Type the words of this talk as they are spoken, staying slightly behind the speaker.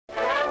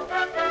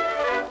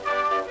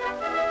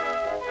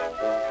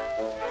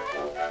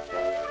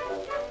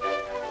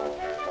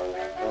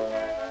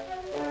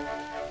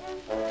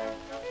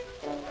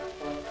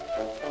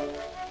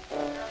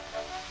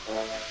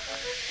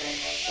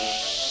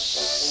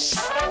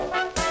Gotta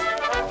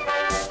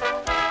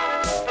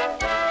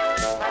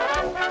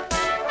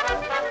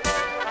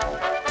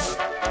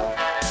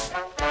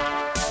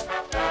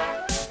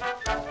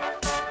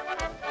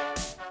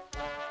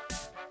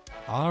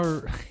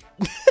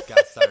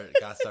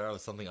start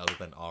with something other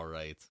than all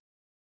right.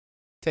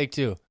 Take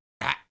two.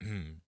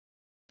 And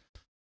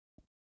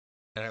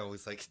I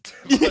always like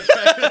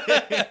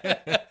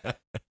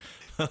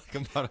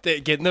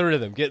get in the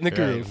rhythm, get in the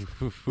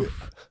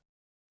groove.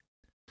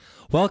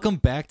 Welcome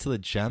back to the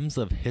Gems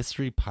of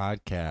History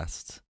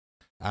podcast.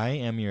 I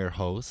am your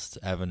host,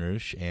 Evan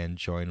Roosh, and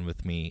join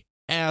with me,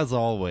 as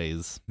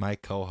always, my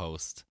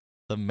co-host,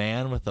 the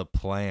man with a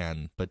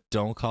plan, but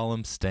don't call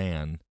him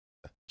Stan,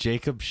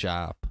 Jacob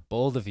Shop.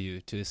 Bold of you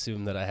to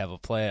assume that I have a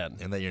plan.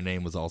 And that your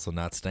name was also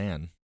not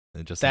Stan.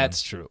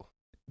 That's true.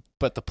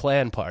 But the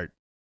plan part,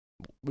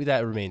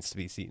 that remains to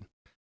be seen.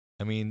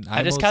 I mean,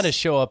 I just kind of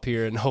show up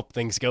here and hope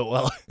things go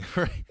well.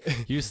 Right.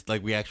 You just,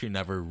 we actually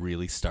never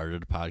really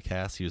started a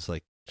podcast. You just,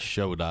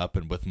 showed up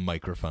and with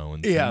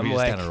microphones. Yeah, and we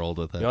just kind of rolled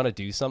with it. You want to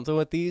do something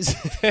with these?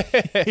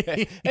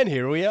 And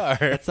here we are.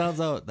 That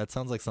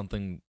sounds like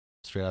something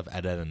straight off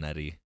Ed, and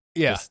Eddie.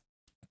 Yeah.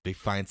 They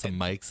find some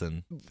mics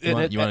and you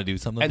want to do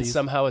something. And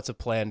somehow it's a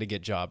plan to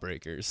get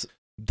jawbreakers.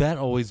 That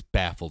always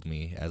baffled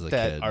me as a kid.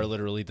 That are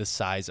literally the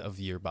size of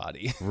your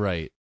body.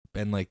 Right.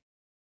 And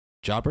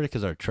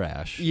jawbreakers are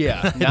trash.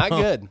 Yeah, not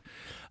good.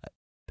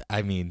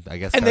 I mean, I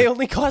guess. And they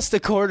only cost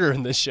 $0.25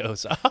 in the show.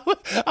 So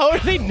how are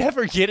they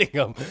never getting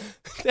them?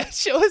 That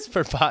show is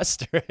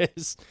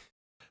preposterous.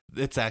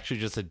 It's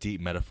actually just a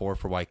deep metaphor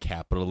for why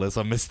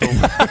capitalism is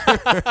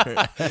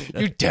the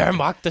word. You dare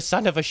mock the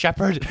son of a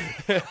shepherd.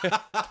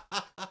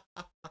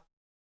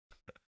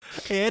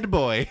 Head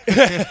boy.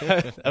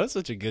 That was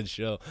such a good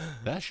show.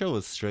 That show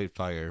was straight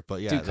fire.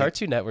 But yeah, dude,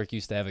 Cartoon Network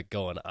used to have it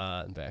going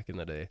on back in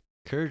the day.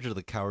 Courage of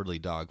the Cowardly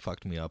Dog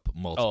fucked me up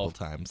multiple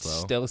times. Though.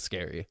 Still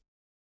scary.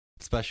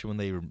 Especially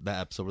when that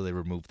episode where they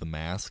removed the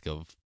mask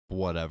of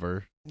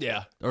whatever.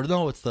 Yeah. Or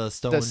no, it's the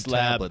stone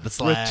tablet. The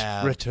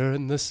slab.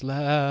 Return the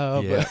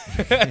slab. Yeah.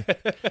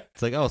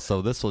 It's like, oh,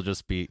 so this will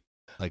just be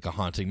like a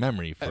haunting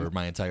memory for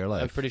my entire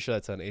life. I'm pretty sure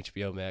that's on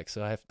HBO Max,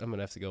 so I'm going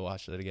to have to go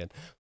watch that again.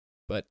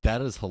 But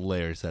that is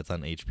hilarious. That's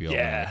on HBO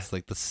Max.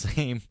 Like the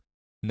same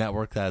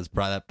network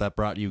that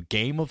brought you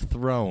Game of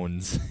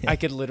Thrones. I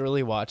could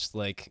literally watch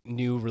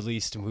new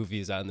released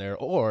movies on there,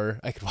 or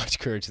I could watch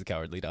Courage the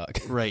Cowardly Dog.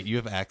 Right. You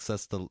have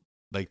access to,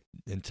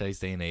 in today's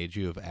day and age,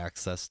 you have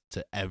access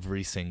to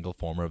every single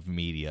form of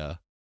media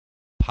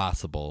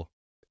possible,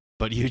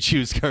 but you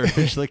choose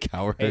Courage the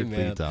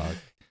Cowardly Dog.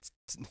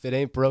 If it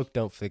ain't broke,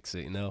 don't fix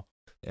it, you know?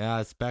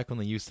 Yeah, it's back when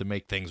they used to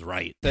make things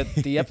right.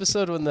 The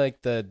episode when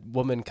the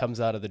woman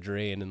comes out of the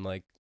drain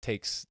and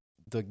takes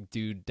the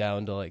dude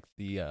down to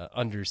the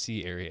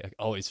undersea area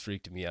always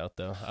freaked me out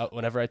though.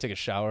 Whenever I took a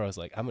shower, I was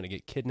like, I'm gonna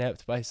get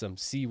kidnapped by some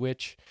sea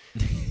witch.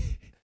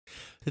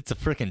 It's a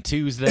freaking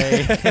Tuesday.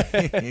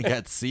 You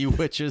got sea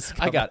witches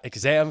coming. I got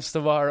exams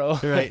tomorrow.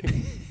 Right.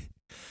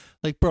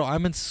 Bro,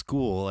 I'm in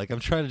school.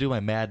 I'm trying to do my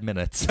mad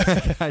minutes.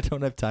 I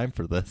don't have time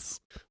for this.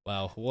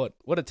 Wow,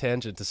 what a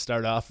tangent to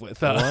start off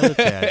with. What a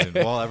tangent.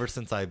 Well, ever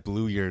since I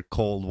blew your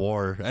Cold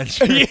War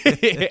entry.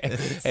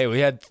 Hey, we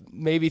had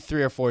maybe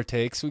 3 or 4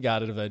 takes. We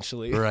got it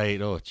eventually.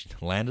 Right. Oh,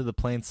 landed the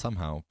plane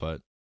somehow.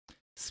 But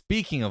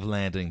speaking of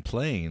landing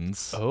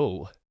planes.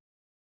 Oh.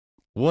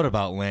 What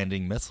about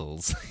landing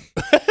missiles?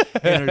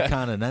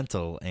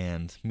 Intercontinental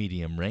and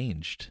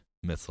medium-ranged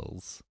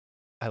missiles.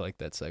 I like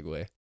that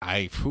segue.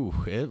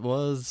 It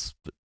was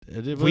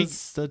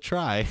a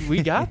try.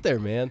 We got there,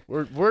 man.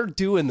 We're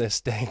doing this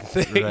dang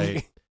thing.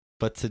 Right.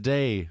 But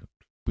today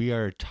we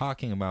are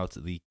talking about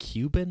the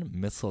Cuban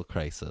Missile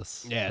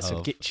Crisis. Yeah,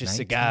 so get your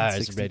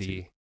cigars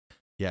ready.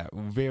 Yeah,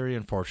 very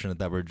unfortunate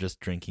that we're just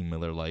drinking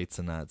Miller Lights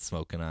and not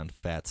smoking on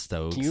fat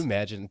stoves. Can you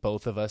imagine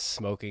both of us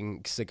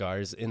smoking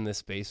cigars in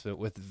this basement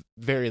with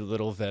very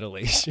little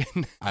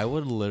ventilation? I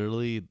would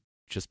literally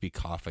just be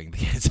coughing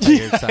the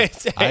entire time.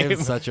 Same. I am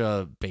such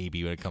a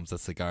baby when it comes to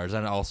cigars,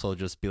 and also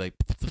just be like,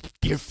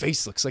 your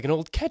face looks like an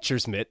old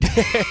catcher's mitt.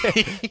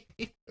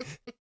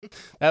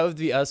 That would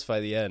be us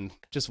by the end.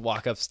 Just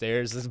walk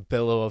upstairs, this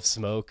billow of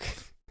smoke.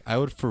 I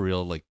would for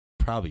real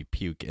probably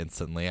puke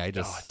instantly.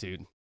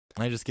 Dude,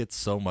 I just get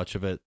so much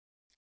of it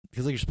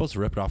because you're supposed to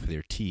rip it off with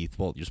your teeth.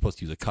 Well, you're supposed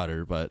to use a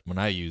cutter, but when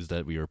I used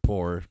it, we were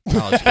poor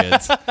college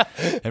kids,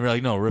 and we're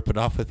like, no, rip it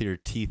off with your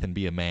teeth and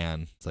be a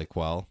man. It's like,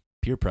 well,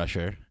 peer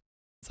pressure.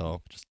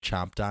 So just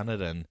chomped on it,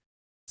 and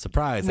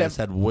surprise, I just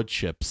had wood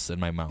chips in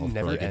my mouth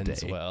never for a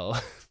ends day.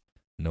 Well.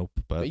 Nope.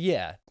 But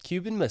yeah,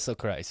 Cuban Missile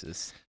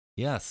Crisis.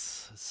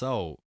 Yes.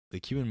 So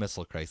the Cuban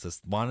Missile Crisis,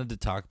 wanted to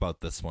talk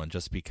about this one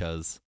just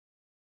because,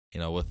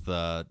 with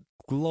the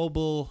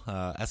global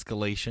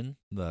escalation,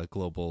 the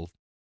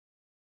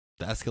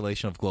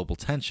escalation of global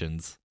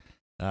tensions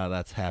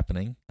that's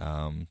happening.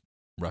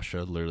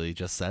 Russia literally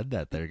just said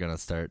that they're going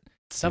to start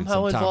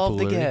somehow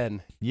involved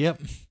again.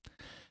 Yep.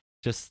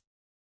 Just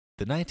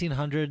the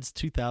 1900s,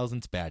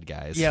 2000s bad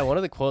guys. Yeah, one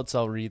of the quotes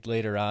I'll read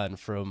later on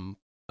from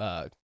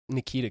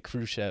Nikita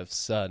Khrushchev's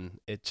son.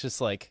 It's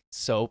just like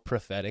so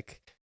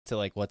prophetic to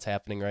like what's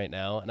happening right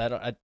now. And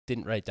I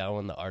didn't write down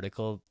when the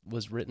article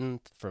was written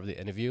for the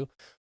interview,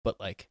 but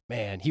like,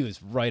 man, he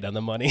was right on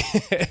the money.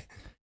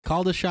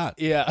 Called a shot.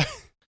 Yeah.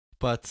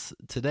 But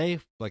today,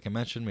 like I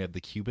mentioned, we have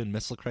the Cuban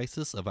Missile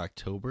Crisis of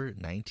October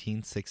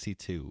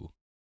 1962.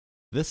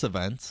 This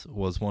event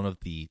was one of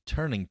the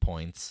turning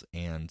points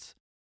and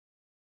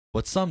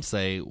what some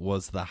say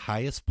was the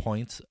highest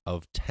point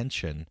of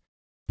tension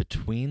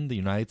between the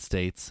United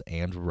States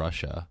and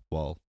Russia,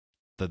 well,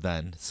 the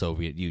then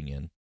Soviet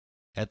Union.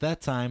 At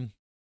that time,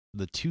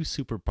 the two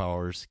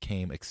superpowers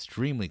came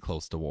extremely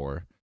close to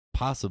war,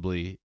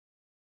 possibly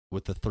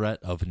with the threat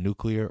of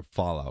nuclear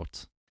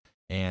fallout.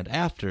 And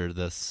after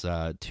this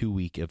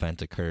 2-week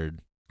event occurred,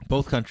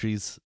 both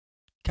countries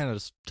kind of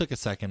just took a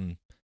second.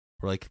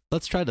 We're like,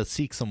 let's try to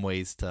seek some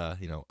ways to,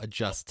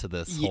 adjust to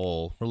this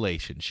whole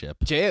relationship.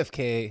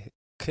 JFK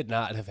could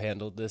not have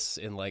handled this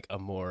in like a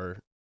more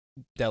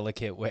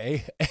delicate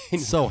way.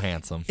 So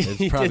handsome.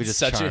 It's probably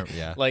just charm.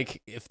 Yeah.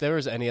 Like if there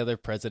was any other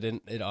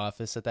president in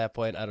office at that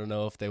point, I don't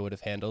know if they would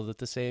have handled it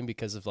the same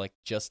because of like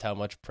just how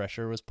much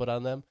pressure was put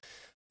on them.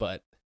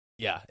 But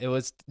yeah, it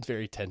was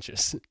very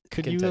contentious.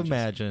 Could you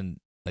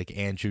imagine like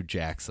Andrew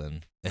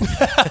Jackson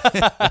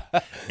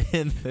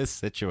in this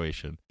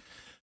situation?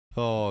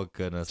 Oh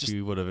goodness,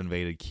 you would have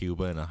invaded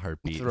Cuba in a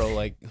heartbeat. Throw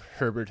like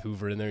Herbert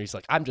Hoover in there. He's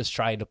like, I'm just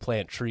trying to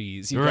plant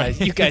trees. You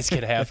guys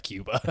can have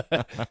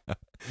Cuba.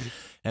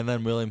 And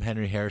then William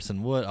Henry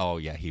Harrison would. Oh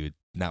yeah, he would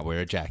not wear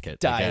a jacket.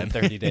 Die again. in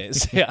 30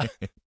 days. Yeah.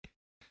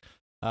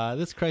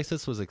 This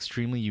crisis was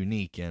extremely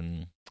unique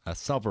in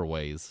several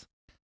ways.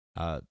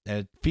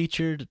 It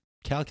featured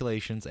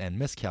calculations and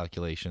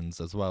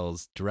miscalculations, as well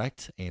as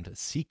direct and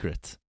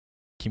secret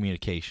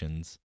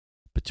communications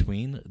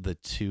between the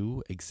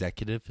two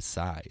executive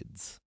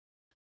sides.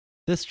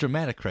 This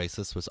dramatic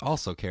crisis was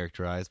also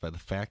characterized by the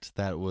fact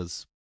that it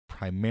was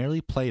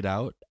primarily played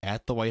out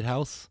at the White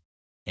House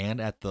and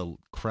at the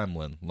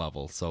Kremlin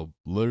level, so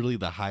literally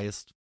the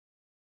highest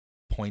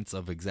points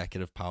of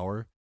executive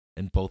power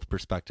in both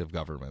respective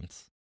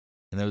governments.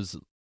 And there was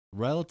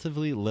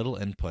relatively little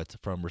input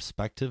from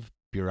respective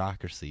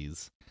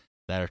bureaucracies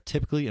that are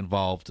typically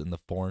involved in the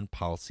foreign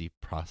policy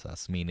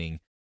process, meaning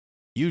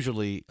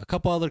usually a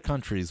couple other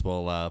countries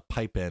will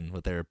pipe in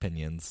with their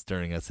opinions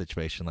during a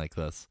situation like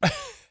this.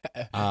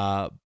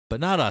 But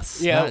not us.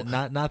 Yeah.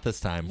 Not this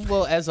time.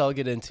 Well, as I'll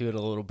get into it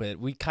a little bit,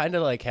 we kind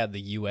of like had the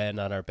UN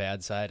on our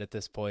bad side at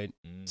this point.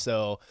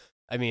 So,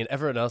 I mean,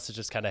 everyone else is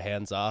just kind of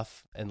hands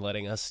off and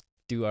letting us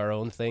do our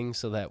own thing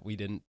so that we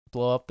didn't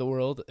blow up the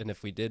world. And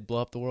if we did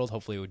blow up the world,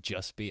 hopefully it would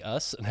just be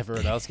us and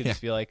everyone else could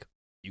just be like,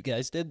 you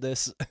guys did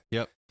this.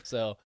 Yep.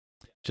 So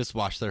just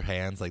wash their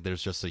hands like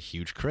there's just a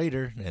huge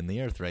crater in the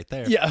earth right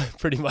there. Yeah,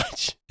 pretty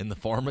much. In the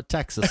form of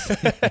Texas.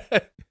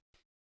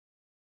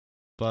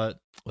 But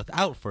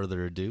without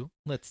further ado,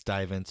 let's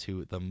dive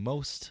into the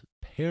most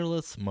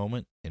perilous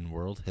moment in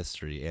world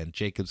history. And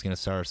Jacob's going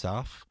to start us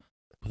off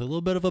with a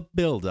little bit of a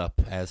build-up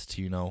as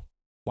to,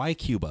 why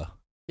Cuba?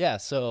 Yeah,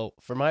 so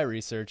for my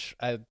research,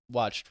 I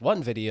watched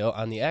one video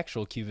on the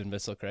actual Cuban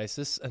Missile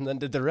Crisis and then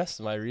did the rest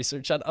of my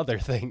research on other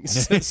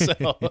things.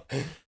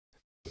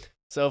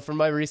 So for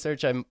my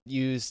research, I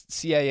used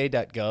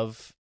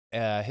CIA.gov,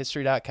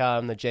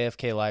 history.com, the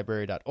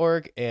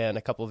JFKlibrary.org, and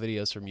a couple of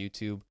videos from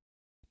YouTube.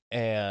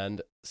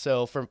 And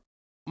so for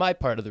my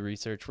part of the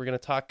research, we're going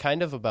to talk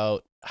kind of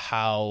about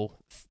how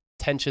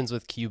tensions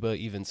with Cuba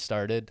even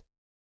started.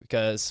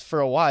 Because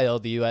for a while,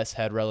 the U.S.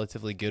 had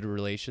relatively good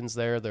relations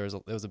there. There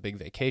was a big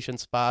vacation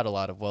spot. A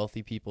lot of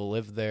wealthy people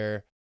lived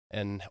there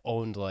and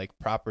owned like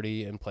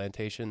property and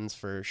plantations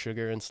for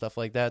sugar and stuff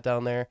like that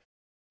down there.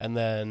 And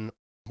then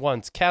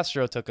once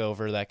Castro took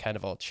over, that kind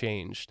of all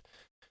changed.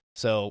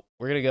 So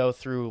we're going to go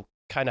through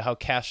kind of how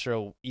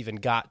Castro even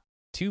got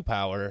to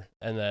power.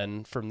 And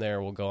then from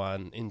there, we'll go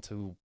on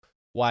into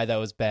why that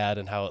was bad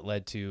and how it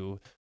led to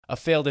a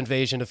failed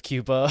invasion of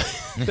Cuba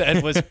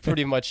that was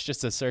pretty much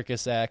just a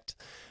circus act.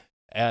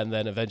 And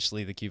then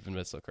eventually the Cuban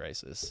Missile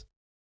Crisis.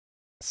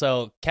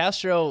 So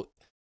Castro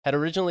had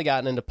originally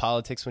gotten into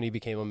politics when he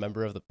became a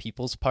member of the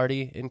People's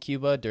Party in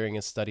Cuba during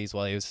his studies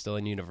while he was still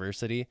in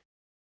university,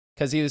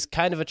 because he was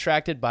kind of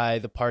attracted by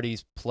the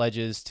party's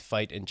pledges to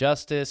fight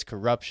injustice,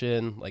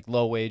 corruption, like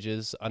low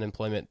wages,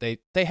 unemployment.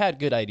 They had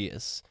good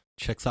ideas.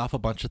 Checks off a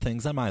bunch of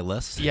things on my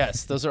list.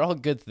 Yes, those are all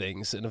good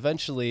things. And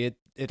eventually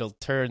it'll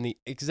turn the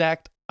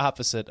exact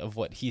opposite of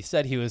what he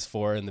said he was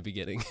for in the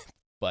beginning.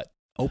 But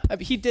I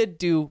mean, he did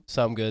do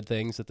some good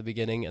things at the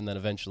beginning, and then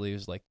eventually he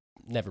was like,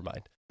 never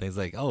mind. He's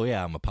like, oh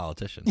yeah, I'm a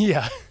politician.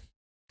 Yeah.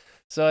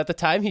 So at the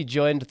time he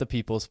joined the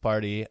People's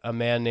Party, a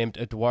man named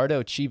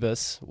Eduardo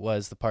Chibas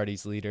was the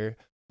party's leader,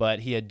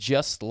 but he had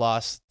just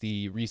lost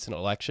the recent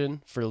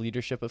election for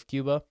leadership of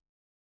Cuba.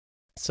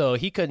 So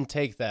he couldn't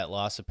take that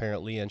loss,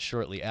 apparently, and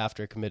shortly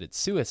after committed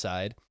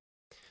suicide.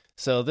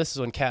 So this is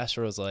when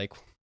Castro was like,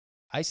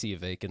 I see a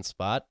vacant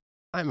spot.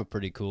 I'm a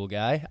pretty cool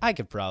guy. I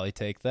could probably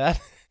take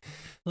that.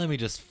 Let me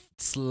just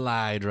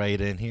slide right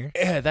in here.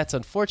 Yeah, that's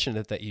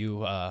unfortunate that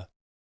you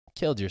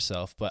killed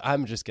yourself, but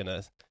I'm just going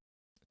to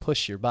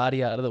push your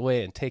body out of the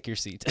way and take your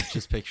seat.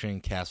 Just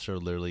picturing Castro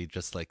literally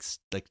just like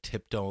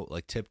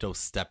tiptoe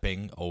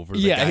stepping over the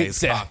Yeah, guy's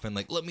exactly. coffin.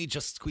 Like, let me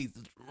just squeeze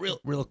it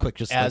real quick,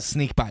 just As-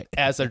 sneak by.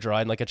 As they're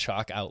drawing like a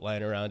chalk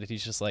outline around it,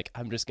 he's just like,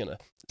 I'm just gonna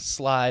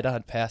slide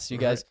on past you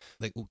guys.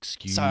 Like, oh,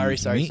 excuse Sorry.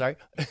 me.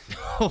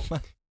 Oh my.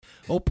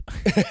 Oh.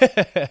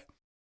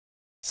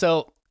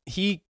 So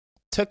he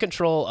took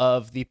control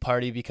of the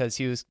party because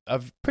he was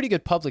a pretty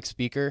good public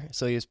speaker.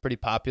 So he was pretty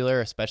popular,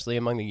 especially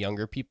among the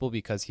younger people,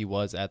 because he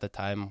was at the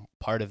time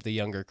part of the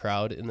younger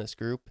crowd in this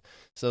group.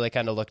 So they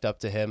kind of looked up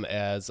to him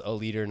as a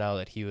leader now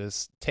that he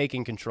was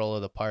taking control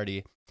of the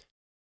party.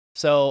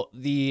 So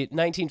the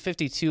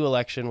 1952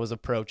 election was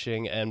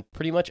approaching, and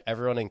pretty much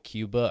everyone in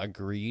Cuba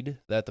agreed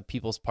that the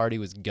People's Party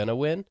was going to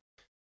win.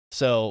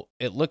 So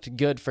it looked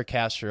good for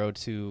Castro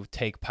to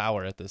take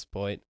power at this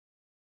point.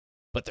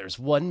 But there's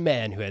one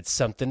man who had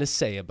something to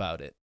say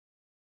about it.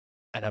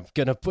 And I'm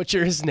going to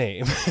butcher his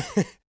name.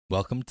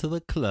 Welcome to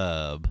the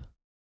club.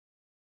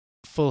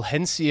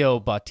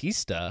 Fulgencio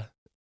Batista,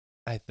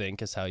 I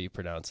think is how you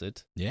pronounce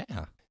it,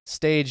 Yeah.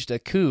 staged a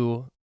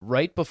coup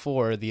right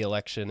before the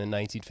election in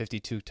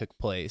 1952 took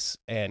place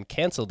and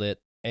canceled it,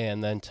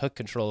 and then took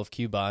control of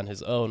Cuba on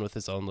his own with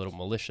his own little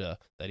militia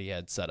that he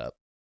had set up.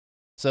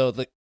 So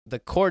the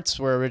courts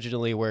were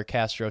originally where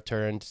Castro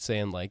turned,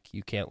 saying, like,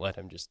 you can't let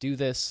him just do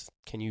this.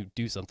 Can you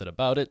do something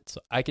about it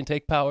so I can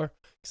take power?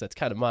 Because that's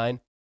kind of mine.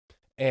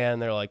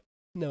 And they're like,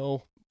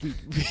 no,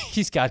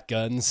 he's got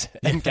guns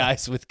and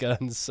guys with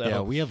guns. So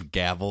Yeah, we have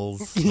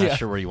gavels. Yeah. Not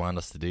sure what you want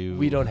us to do.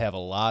 we don't have a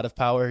lot of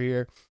power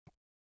here.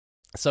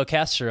 So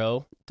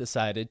Castro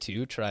decided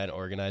to try and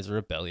organize a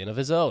rebellion of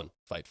his own,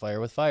 fight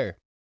fire with fire.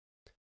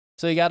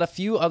 So he got a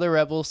few other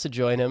rebels to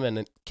join him,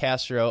 and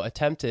Castro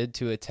attempted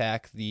to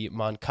attack the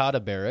Moncada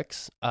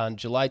barracks on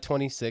July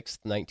 26,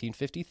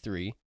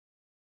 1953.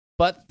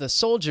 But the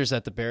soldiers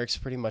at the barracks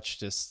pretty much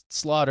just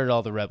slaughtered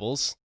all the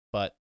rebels.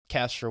 But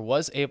Castro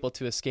was able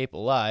to escape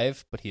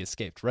alive, but he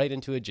escaped right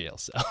into a jail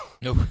cell.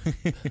 Nope.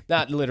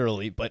 Not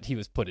literally, but he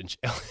was put in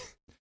jail.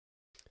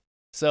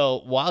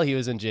 So while he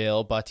was in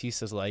jail,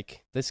 Bautista's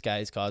like, this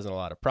guy's causing a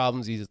lot of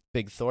problems. He's a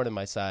big thorn in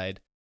my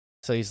side.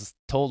 So he's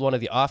told one of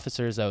the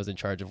officers that was in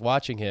charge of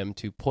watching him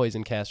to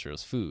poison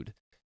Castro's food.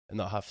 And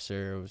the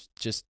officer was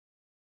just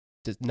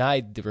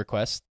denied the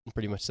request and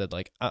pretty much said,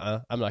 like,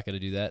 I'm not going to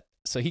do that.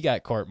 So he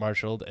got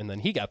court-martialed, and then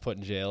he got put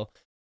in jail.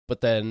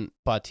 But then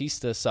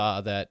Bautista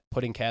saw that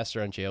putting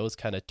Castro in jail was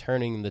kind of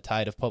turning the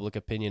tide of public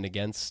opinion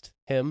against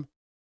him.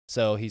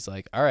 So he's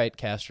like, all right,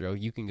 Castro,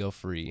 you can go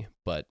free.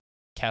 But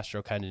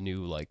Castro kind of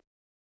knew, like,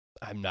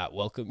 I'm not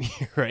welcome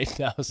here right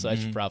now, so I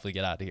should probably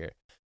get out of here.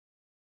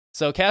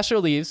 So Castro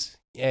leaves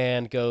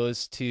and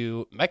goes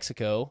to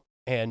Mexico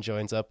and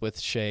joins up with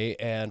Che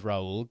and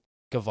Raul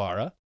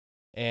Guevara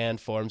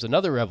and forms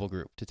another rebel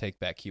group to take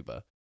back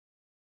Cuba.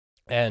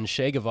 And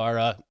Che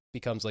Guevara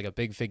becomes like a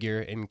big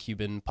figure in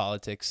Cuban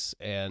politics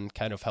and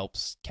kind of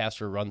helps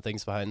Castro run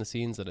things behind the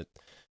scenes. And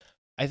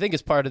I think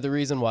is part of the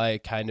reason why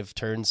it kind of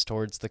turns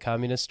towards the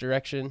communist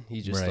direction.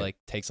 He just like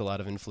takes a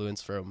lot of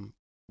influence from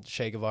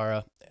Che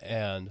Guevara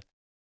and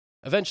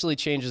eventually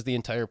changes the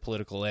entire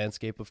political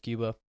landscape of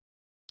Cuba.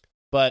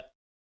 But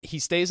he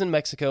stays in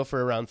Mexico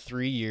for around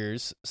 3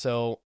 years.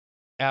 So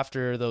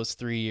after those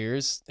 3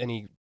 years,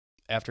 and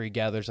after he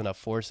gathers enough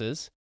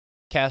forces,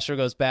 Castro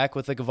goes back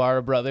with the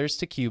Guevara brothers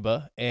to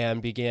Cuba and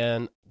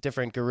began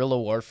different guerrilla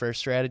warfare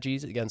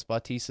strategies against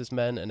Bautista's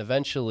men, and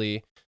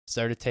eventually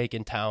started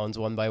taking towns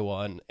one by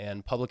one,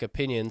 and public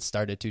opinion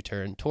started to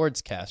turn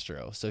towards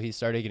Castro. So he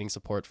started getting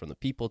support from the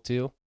people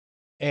too.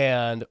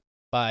 And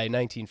by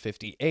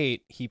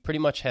 1958, he pretty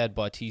much had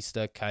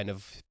Bautista kind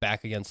of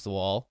back against the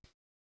wall.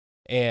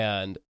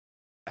 And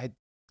I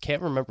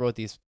can't remember what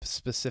the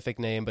specific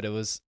name, but it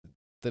was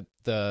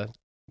the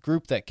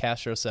group that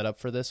Castro set up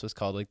for this was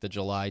called like the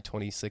July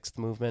 26th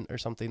movement or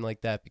something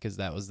like that, because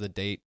that was the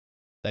date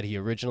that he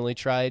originally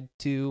tried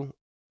to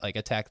like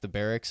attack the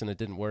barracks and it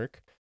didn't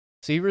work.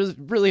 So he was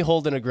really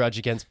holding a grudge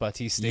against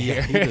Bautista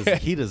here.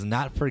 He does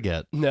not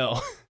forget.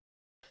 No.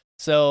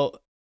 So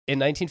in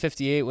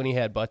 1958, when he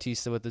had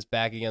Bautista with his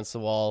back against the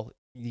wall,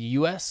 the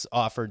U.S.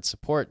 offered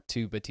support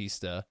to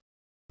Bautista,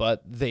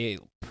 but they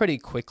pretty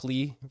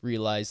quickly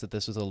realized that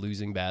this was a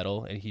losing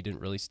battle and he didn't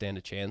really stand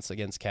a chance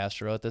against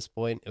Castro at this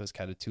point. It was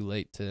kind of too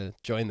late to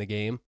join the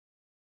game.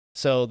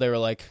 So they were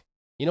like,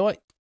 you know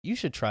what? You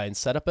should try and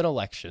set up an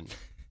election.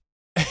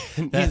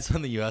 That's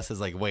when the U.S.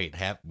 is like, wait.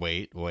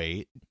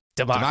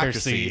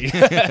 Democracy.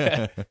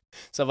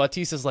 So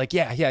Bautista's like,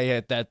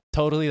 yeah,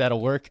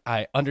 that'll work.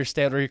 I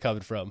understand where you're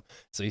coming from.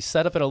 So he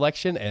set up an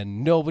election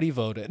and nobody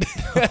voted.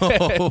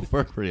 Oh,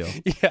 for real.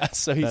 Yeah,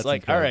 so he's That's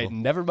like, incredible. all right,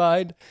 never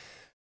mind.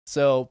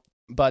 So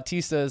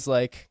Bautista is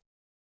like,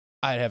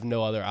 I have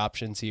no other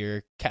options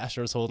here.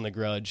 Castro's holding a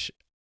grudge.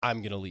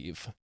 I'm going to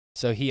leave.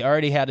 So he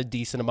already had a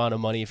decent amount of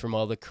money from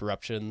all the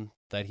corruption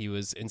that he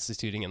was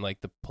instituting in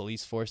like the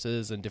police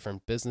forces and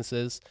different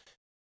businesses.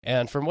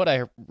 And from what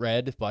I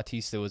read,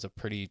 Bautista was a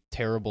pretty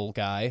terrible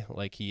guy.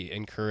 Like he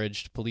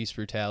encouraged police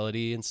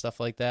brutality and stuff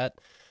like that.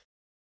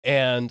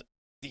 And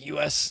the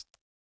U.S.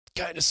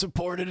 kind of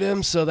supported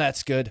him, so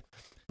that's good.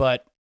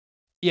 But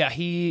yeah,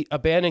 he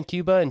abandoned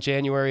Cuba in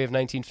January of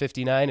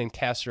 1959, and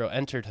Castro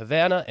entered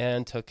Havana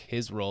and took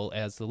his role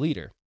as the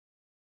leader.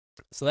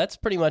 So that's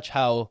pretty much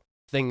how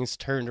things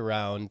turned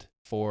around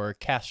for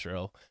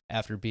Castro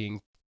after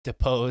being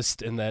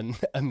deposed and then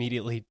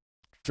immediately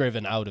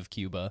driven out of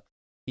Cuba.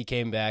 He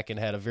came back and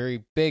had a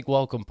very big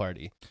welcome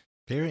party.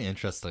 Very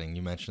interesting.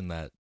 You mentioned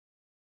that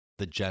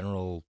the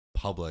general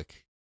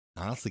public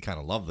honestly kind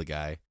of loved the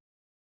guy.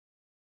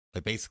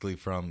 Like, basically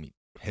from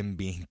him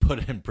being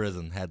put in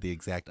prison had the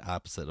exact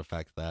opposite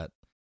effect that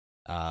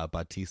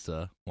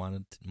Batista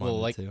wanted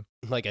to.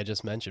 Like I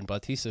just mentioned,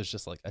 Batista is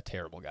just like a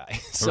terrible guy.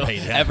 So right,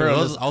 yeah.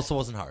 everyone also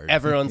wasn't hard.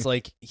 Everyone's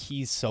like,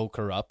 he's so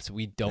corrupt,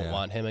 we don't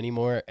want him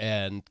anymore.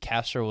 And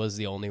Castro was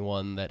the only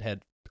one that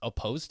had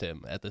opposed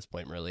him at this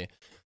point, really.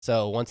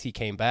 So once he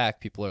came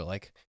back, people are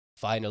like,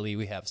 finally,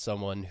 we have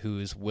someone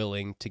who's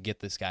willing to get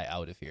this guy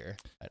out of here.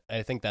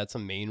 I think that's a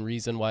main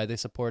reason why they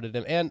supported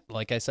him. And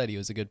like I said, he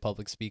was a good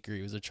public speaker.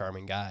 He was a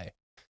charming guy.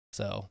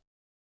 So,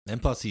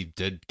 and plus, he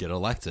did get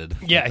elected.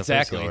 Yeah,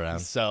 exactly.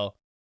 So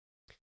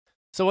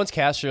once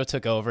Castro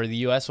took over, the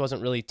U.S.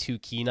 wasn't really too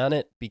keen on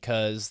it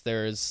because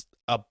there's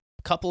a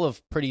couple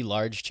of pretty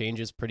large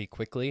changes pretty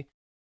quickly.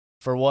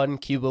 For one,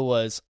 Cuba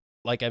was,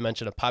 like I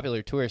mentioned, a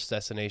popular tourist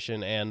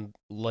destination and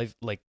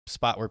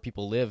spot where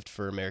people lived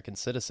for American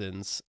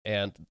citizens.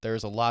 And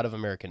there's a lot of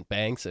American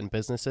banks and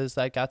businesses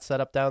that got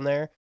set up down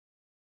there.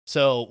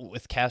 So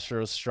with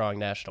Castro's strong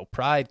national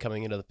pride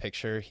coming into the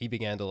picture, he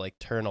began to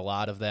turn a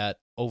lot of that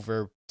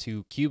over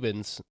to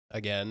Cubans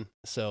again.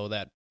 So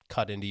that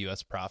cut into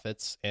U.S.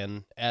 profits.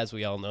 And as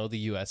we all know, the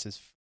U.S.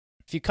 if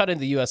you cut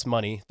into U.S.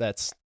 money,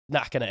 that's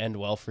not going to end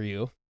well for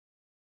you.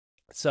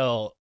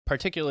 So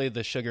particularly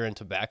the sugar and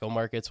tobacco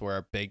markets were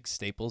our big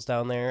staples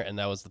down there, and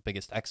that was the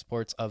biggest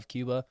exports of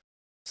Cuba.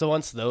 So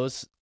once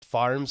those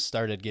farms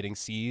started getting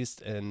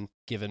seized and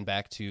given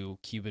back to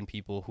Cuban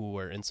people who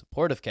were in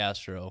support of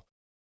Castro,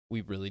 we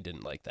really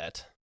didn't like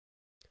that.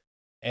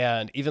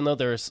 And even though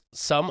there's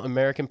some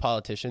American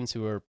politicians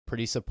who were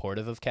pretty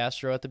supportive of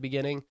Castro at the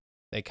beginning,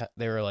 they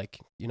were like,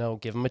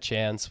 give him a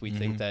chance. We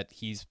think that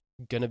he's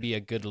going to be a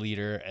good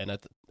leader. And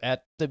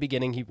at the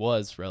beginning, he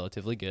was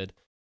relatively good.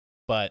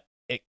 But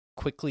it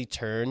quickly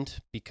turned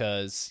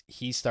because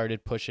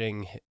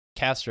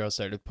Castro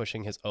started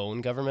pushing his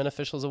own government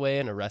officials away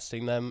and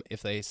arresting them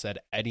if they said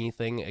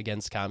anything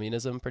against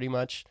communism, pretty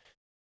much.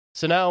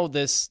 So now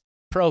this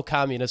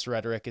pro-communist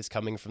rhetoric is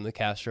coming from the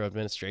Castro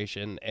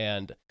administration,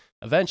 and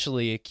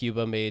eventually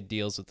Cuba made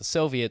deals with the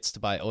Soviets to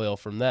buy oil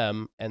from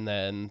them and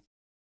then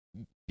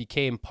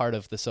became part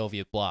of the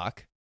Soviet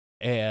bloc.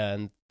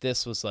 And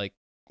this was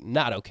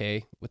not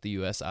okay with the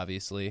U.S.,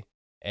 obviously.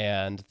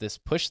 And this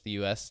pushed the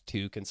U.S.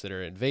 to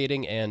consider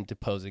invading and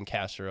deposing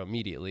Castro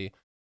immediately,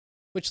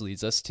 which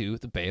leads us to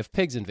the Bay of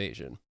Pigs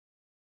invasion.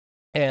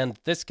 And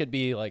this could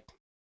be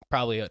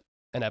probably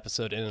an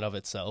episode in and of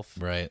itself,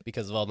 right?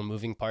 Because of all the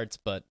moving parts,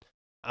 but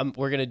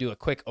we're going to do a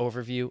quick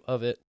overview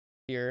of it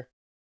here.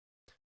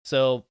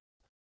 So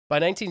by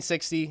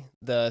 1960,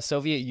 the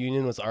Soviet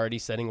Union was already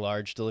sending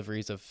large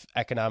deliveries of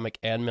economic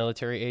and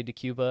military aid to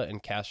Cuba,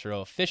 and Castro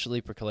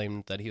officially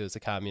proclaimed that he was a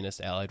communist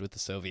allied with the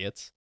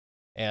Soviets.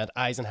 And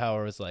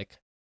Eisenhower was like,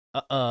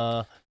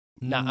 not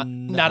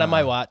on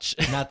my watch.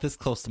 Not this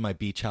close to my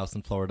beach house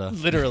in Florida.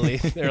 Literally.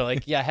 They're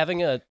like, yeah,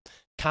 having a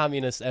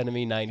communist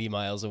enemy 90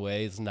 miles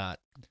away is not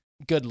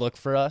good look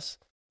for us.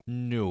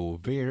 No,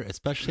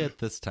 especially at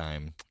this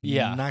time.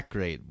 Yeah. Not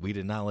great. We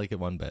did not like it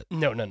one bit.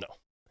 No.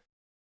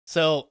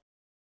 So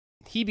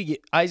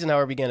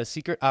Eisenhower began a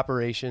secret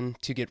operation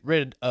to get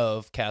rid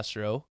of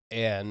Castro.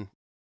 And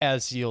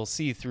as you'll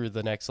see through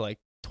the next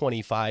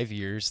 25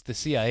 years, the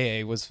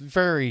CIA was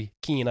very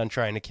keen on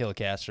trying to kill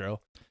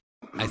Castro.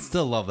 I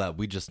still love that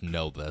we just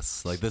know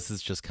this. This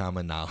is just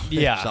common knowledge.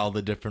 Yeah. All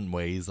the different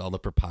ways, all the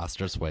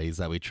preposterous ways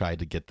that we tried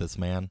to get this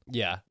man.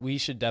 Yeah, we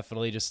should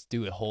definitely just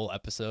do a whole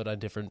episode on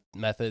different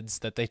methods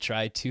that they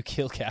tried to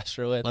kill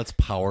Castro with. Let's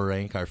power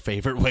rank our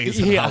favorite ways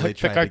of how they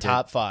tried pick our to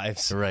top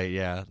fives. Right,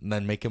 yeah. And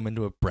then make them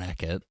into a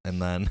bracket.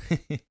 And then...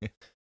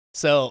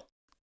 So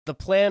the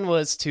plan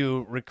was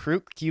to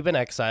recruit Cuban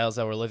exiles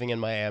that were living in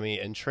Miami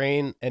and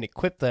train and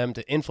equip them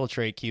to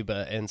infiltrate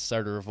Cuba and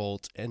start a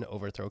revolt and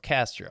overthrow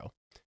Castro.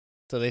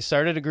 So they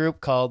started a group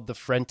called the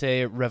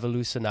Frente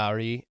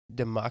Revolucionario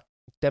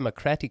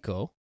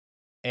Democrático,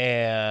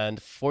 and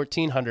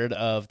 1,400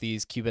 of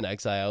these Cuban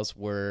exiles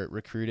were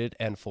recruited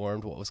and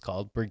formed what was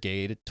called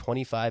Brigade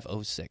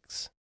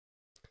 2506.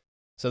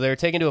 So they were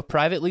taken to a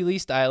privately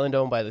leased island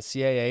owned by the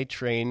CIA,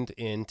 trained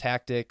in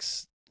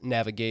tactics,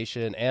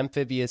 navigation,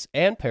 amphibious,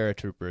 and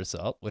paratrooper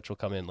assault, which will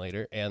come in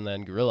later, and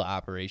then guerrilla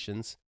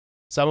operations.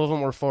 Some of them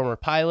were former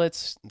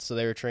pilots, so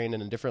they were trained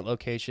in a different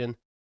location,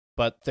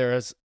 but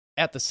there's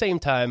at the same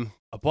time,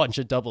 a bunch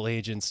of double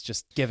agents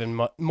just giving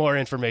more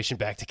information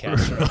back to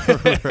Castro.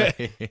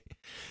 Right.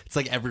 It's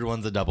like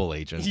everyone's a double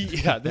agent.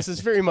 Yeah, this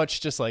is very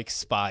much just like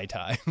spy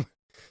time.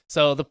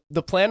 So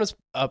the plan was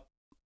a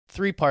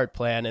 3-part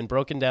plan and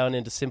broken down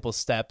into simple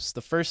steps.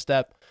 The first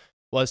step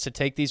was to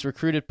take these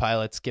recruited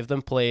pilots, give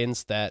them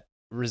planes that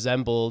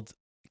resembled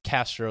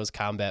Castro's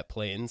combat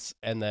planes,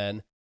 and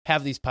then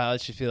have these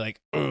pilots just be like,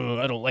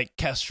 I don't like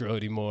Castro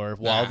anymore,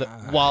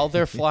 while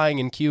they're flying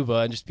in Cuba,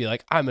 and just be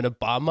like, I'm gonna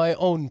bomb my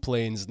own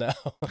planes now,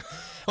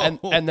 and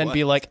then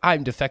be like,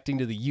 I'm defecting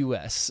to the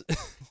U.S.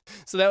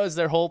 So that was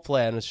their whole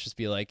plan, was just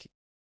be like,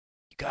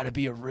 you got to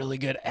be a really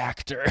good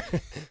actor.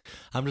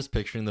 I'm just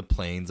picturing the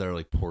planes are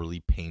like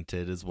poorly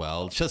painted as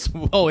well.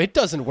 It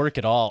doesn't work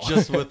at all.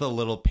 Just with a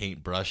little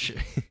paintbrush.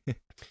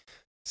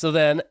 So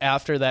then,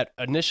 after that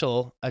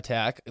initial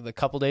attack, a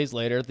couple days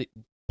later, the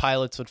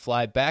pilots would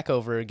fly back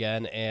over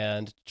again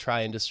and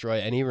try and destroy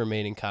any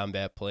remaining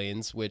combat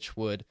planes, which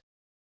would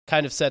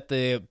kind of set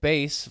the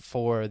base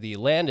for the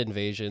land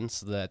invasion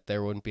so that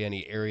there wouldn't be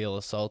any aerial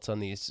assaults on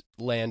these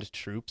land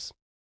troops.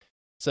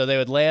 So they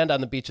would land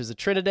on the beaches of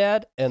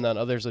Trinidad, and then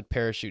others would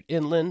parachute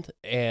inland,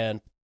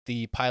 and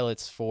the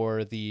pilots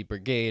for the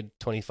Brigade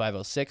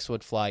 2506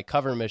 would fly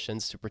cover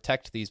missions to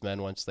protect these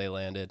men once they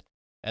landed,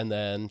 and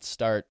then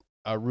start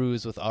a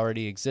ruse with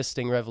already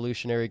existing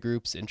revolutionary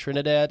groups in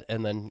Trinidad,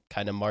 and then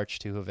kind of march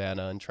to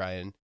Havana and try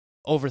and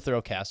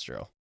overthrow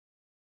Castro.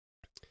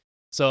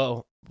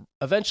 So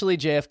eventually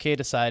JFK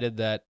decided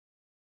that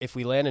if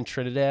we land in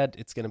Trinidad,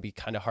 it's going to be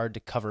kind of hard to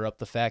cover up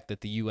the fact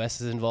that the U.S.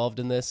 is involved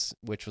in this,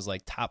 which was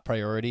like top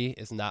priority,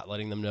 is not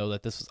letting them know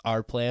that this was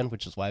our plan,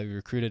 which is why we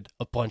recruited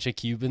a bunch of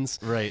Cubans.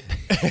 Right.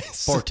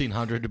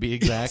 1,400 to be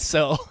exact.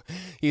 So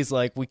he's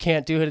like, we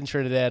can't do it in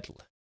Trinidad.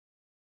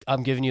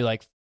 I'm giving you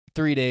like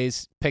 3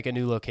 days, pick a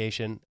new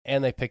location,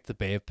 and they picked the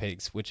Bay of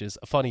Pigs, which is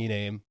a funny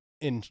name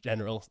in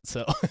general.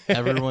 So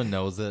everyone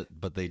knows it,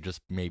 but they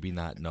just maybe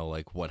not know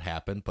like what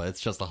happened, but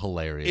it's just a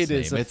hilarious name.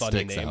 It is a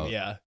funny name, out.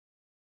 Yeah.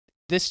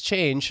 This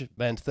change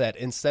meant that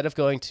instead of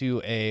going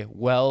to a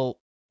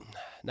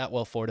not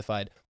well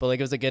fortified, but like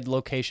it was a good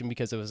location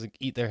because it was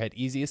there had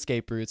easy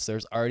escape routes.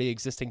 There's already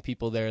existing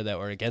people there that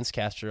were against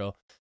Castro.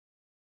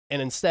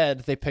 And instead,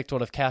 they picked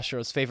one of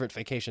Castro's favorite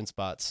vacation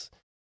spots.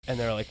 And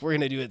they're like, we're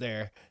going to do it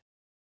there.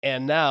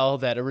 And now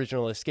that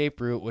original escape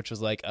route, which was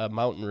like a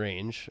mountain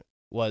range,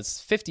 was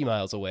 50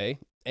 miles away,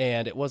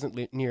 and it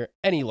wasn't near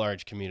any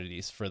large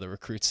communities for the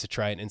recruits to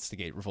try and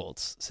instigate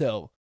revolts.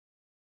 So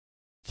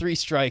 3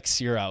 strikes,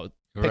 you're out.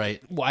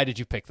 Right. Why did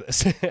you pick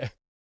this?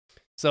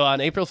 So on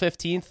April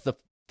 15th,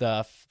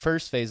 the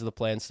first phase of the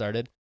plan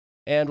started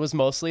and was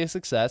mostly a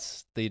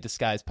success. The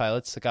disguised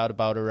pilots took out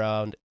about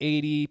around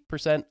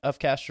 80% of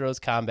Castro's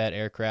combat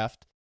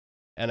aircraft.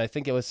 And I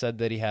think it was said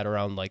that he had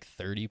around like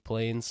 30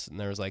 planes, and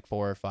there was like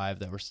 4 or 5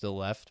 that were still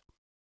left.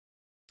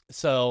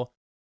 So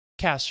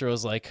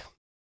Castro's like,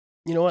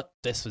 you know what?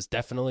 This was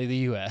definitely the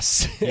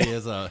U.S.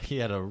 He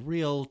had a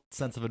real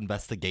sense of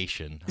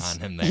investigation on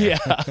him there.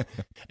 Yeah,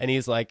 and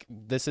he's like,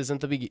 this is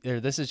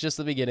just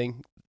the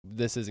beginning.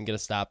 This isn't gonna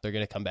stop. They're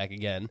gonna come back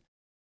again.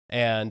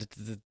 And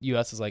the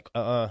U.S. is like,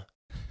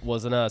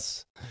 wasn't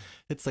us.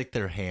 It's like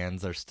their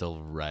hands are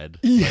still red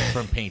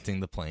from painting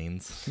the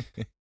planes.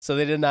 So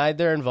they denied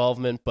their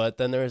involvement, but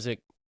then there was an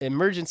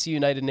emergency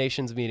United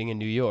Nations meeting in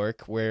New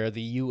York where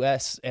the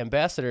U.S.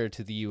 ambassador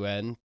to the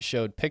UN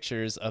showed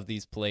pictures of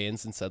these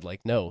planes and said, like,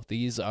 no,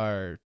 these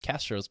are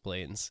Castro's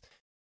planes.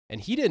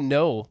 And he didn't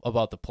know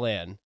about the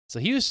plan.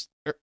 So he was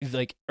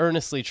like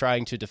earnestly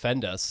trying to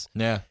defend us.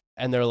 Yeah.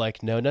 And they're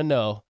like,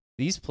 no.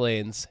 These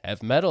planes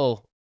have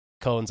metal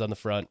cones on the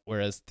front,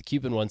 whereas the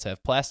Cuban ones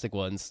have plastic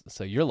ones,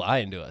 so you're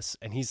lying to us.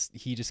 And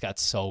he just got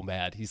so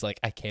mad. He's like,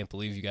 I can't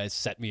believe you guys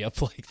set me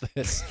up like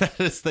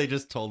this. They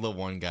just told the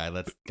one guy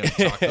that's gonna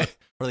talk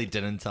or they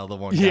didn't tell the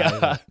one guy.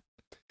 Yeah.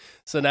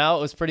 So now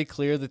it was pretty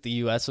clear that the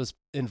U.S. was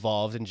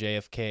involved and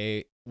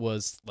JFK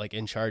was like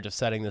in charge of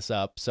setting this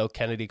up. So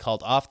Kennedy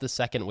called off the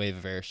second wave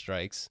of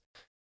airstrikes,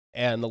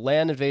 and the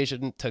land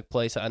invasion took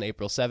place on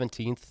April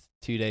 17th,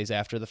 2 days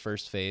after the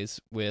first phase,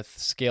 with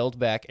scaled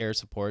back air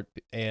support.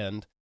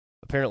 And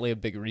apparently a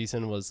big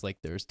reason was like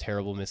there's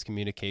terrible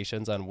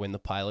miscommunications on when the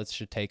pilots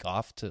should take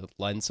off to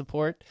lend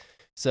support.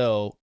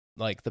 So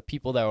like the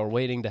people that were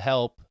waiting to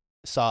help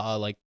saw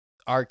like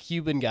our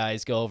Cuban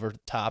guys go over the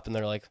top, and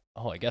they're like,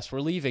 oh, I guess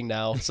we're leaving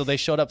now. So they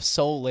showed up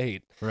so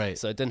late. Right.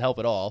 So it didn't help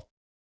at all.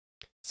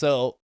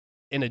 So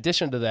in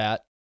addition to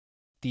that,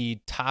 the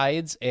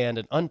tides and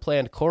an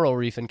unplanned coral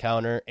reef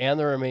encounter and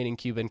the remaining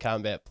Cuban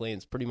combat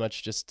planes pretty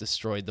much just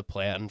destroyed the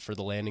plan for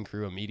the landing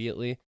crew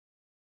immediately.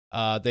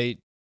 They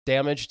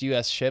damaged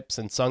U.S. ships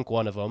and sunk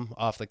one of them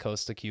off the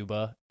coast of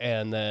Cuba.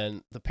 And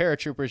then the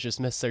paratroopers just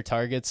missed their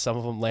targets. Some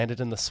of them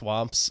landed in the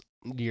swamps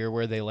near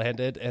where they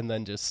landed and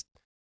then just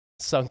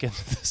sunk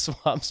into the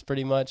swamps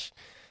pretty much.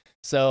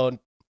 So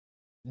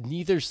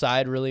neither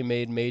side really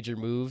made major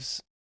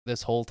moves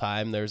this whole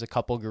time. There's a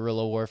couple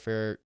guerrilla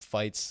warfare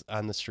fights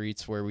on the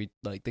streets where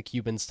the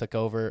Cubans took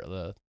over,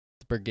 the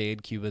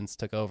brigade Cubans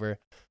took over,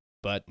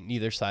 but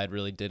neither side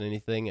really did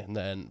anything. And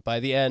then by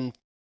the end,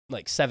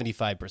 like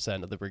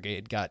 75% of the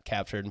brigade got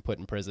captured and put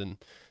in prison.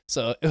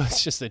 So it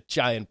was just a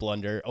giant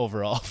blunder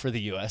overall for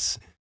the U.S.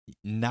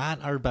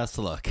 Not our best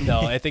luck.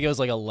 No, I think it was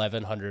like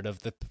 1,100 of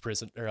the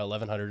prison, or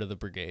 1,100 of the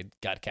brigade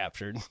got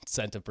captured,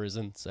 sent to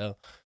prison. So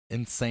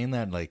insane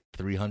that like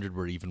 300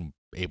 were even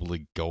able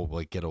to go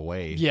like get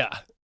away. Yeah.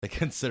 Like,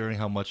 considering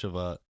how much of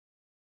a,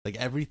 like,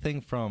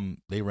 everything from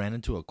they ran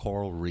into a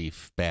coral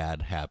reef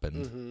bad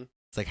happened. Mm-hmm.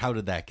 It's like, how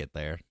did that get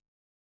there?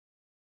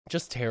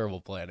 Just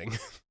terrible planning.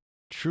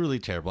 Truly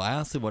terrible. I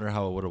honestly wonder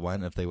how it would have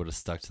went if they would have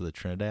stuck to the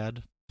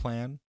Trinidad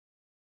plan.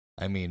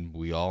 I mean,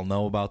 we all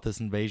know about this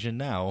invasion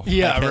now.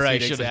 Yeah, I guess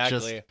right, we should have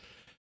exactly.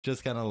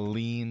 just kind of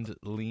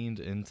leaned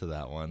into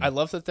that one. I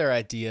love that their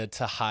idea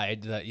to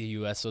hide that the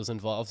U.S. was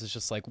involved is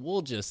just like,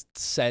 we'll just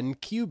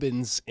send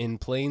Cubans in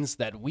planes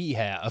that we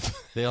have.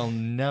 They'll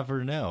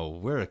never know.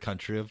 We're a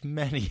country of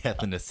many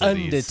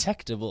ethnicities.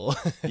 Undetectable.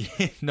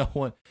 No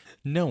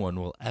one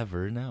will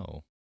ever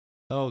know.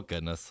 Oh,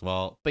 goodness.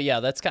 Well, But yeah,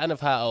 that's kind of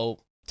how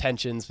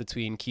tensions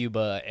between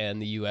Cuba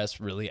and the U.S.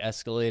 really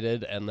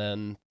escalated. And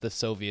then the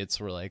Soviets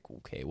were like,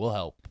 okay, we'll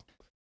help.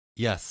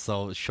 yes.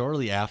 So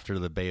shortly after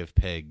the Bay of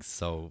Pigs,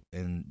 so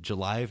in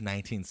July of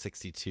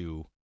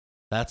 1962,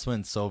 that's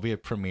when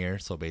Soviet premier,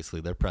 so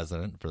basically their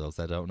president, for those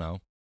that don't know,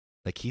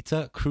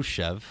 Nikita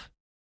Khrushchev,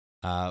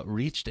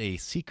 reached a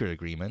secret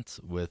agreement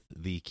with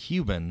the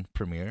Cuban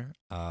premier,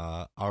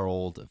 our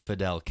old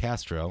Fidel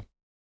Castro.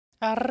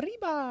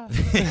 Arriba.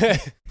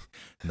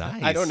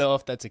 Nice. I don't know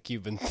if that's a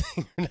Cuban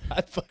thing or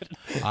not, but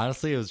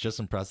Honestly, it was just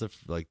impressive,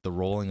 like the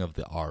rolling of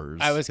the R's.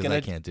 I was 'cause gonna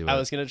I can't do it. I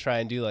was gonna try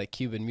and do like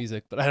Cuban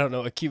music, but I don't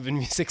know what Cuban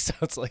music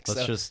sounds like.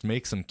 Let's just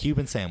make some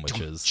Cuban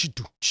sandwiches.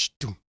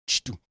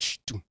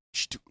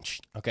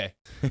 Okay,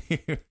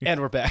 and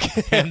we're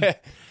back. And-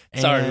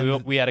 Sorry,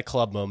 we had a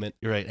club moment.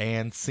 You're right,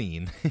 and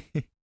scene.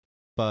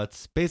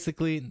 But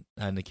basically,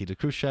 Nikita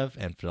Khrushchev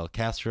and Fidel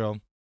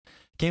Castro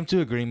came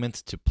to agreement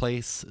to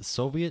place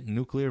Soviet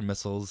nuclear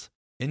missiles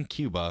in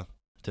Cuba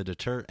to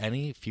deter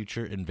any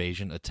future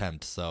invasion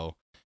attempt. So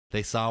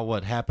they saw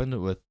what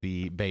happened with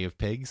the Bay of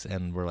Pigs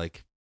and were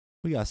like,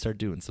 we gotta start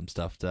doing some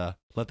stuff to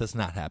let this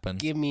not happen.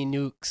 Give me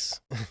nukes.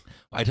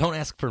 I don't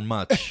ask for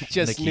much,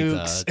 Just Nikita.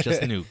 nukes.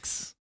 Just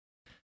nukes.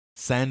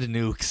 Send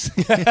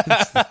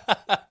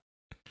nukes.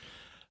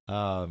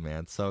 Oh,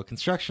 man. So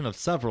construction of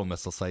several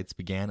missile sites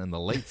began in the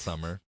late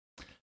summer,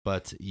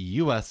 but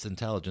U.S.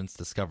 intelligence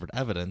discovered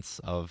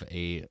evidence of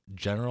a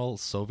general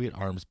Soviet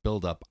arms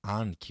buildup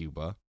on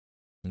Cuba,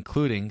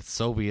 including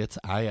Soviet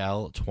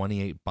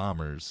Il-28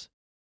 bombers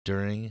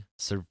during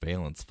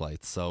surveillance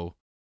flights. So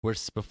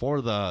before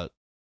the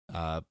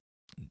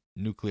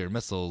nuclear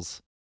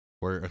missiles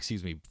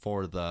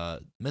before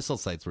the missile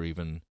sites were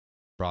even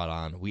brought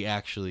on,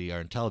 our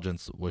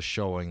intelligence was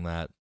showing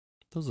that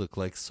those look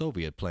like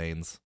Soviet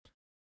planes.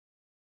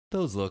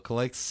 Those look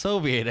like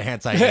Soviet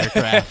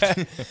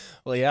anti-aircraft.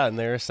 Well, yeah, and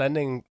they were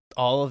sending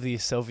all of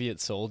these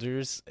Soviet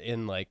soldiers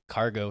in like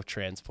cargo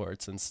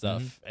transports and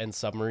stuff and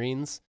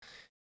submarines,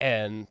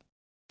 and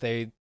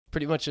they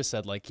pretty much just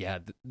said like, yeah,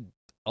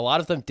 a lot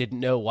of them didn't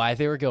know why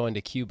they were going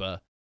to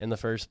Cuba in the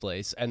first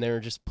place, and they were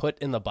just put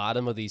in the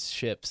bottom of these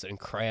ships and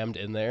crammed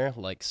in there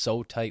like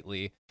so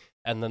tightly,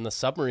 and then the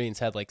submarines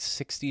had like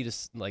 60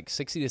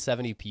 to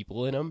 70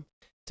 people in them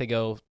to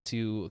go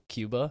to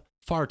Cuba.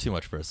 Far too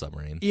much for a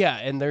submarine. Yeah,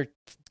 and they're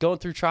going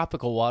through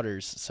tropical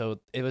waters. So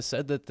it was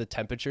said that the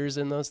temperatures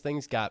in those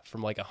things got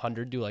from like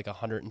 100 to like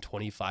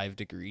 125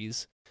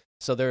 degrees.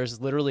 So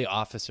there's literally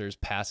officers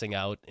passing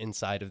out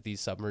inside of these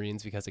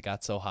submarines because it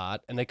got so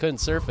hot, and they couldn't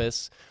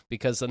surface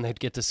because then they'd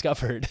get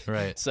discovered.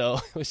 Right. So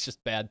it was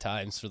just bad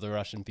times for the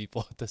Russian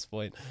people at this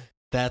point.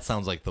 That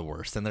sounds like the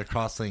worst. And they're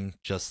crossing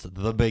just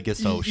the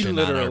biggest ocean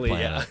on our planet.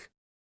 Yeah.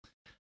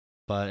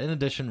 But in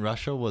addition,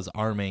 Russia was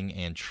arming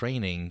and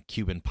training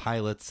Cuban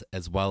pilots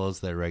as well as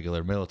their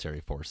regular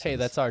military forces. Hey,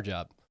 that's our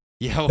job.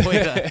 Yeah,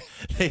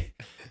 wait,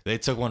 they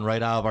took one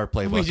right out of our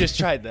playbook. We just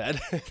tried that.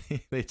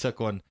 They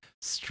took one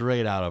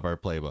straight out of our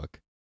playbook.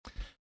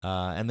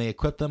 And they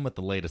equipped them with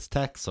the latest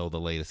tech, so the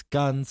latest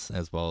guns,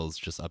 as well as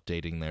just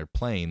updating their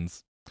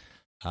planes,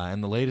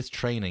 and the latest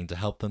training to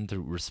help them to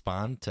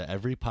respond to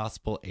every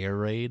possible air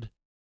raid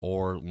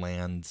or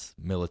land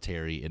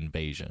military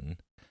invasion.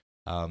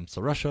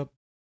 So Russia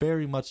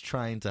very much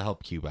trying to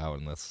help Cuba out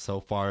in this. So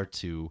far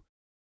to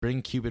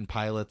bring Cuban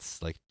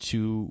pilots like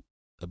to,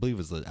 I believe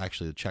it was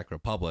actually the Czech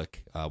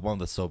Republic, one of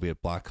the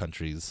Soviet bloc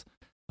countries,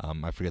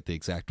 I forget the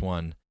exact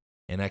one,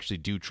 and actually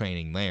do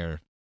training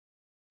there.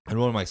 And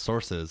one of my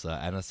sources,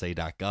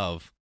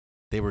 NSA.gov,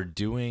 they were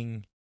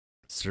doing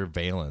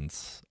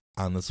surveillance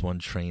on this one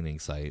training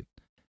site.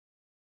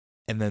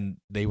 And then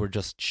they were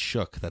just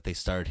shook that they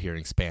started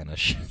hearing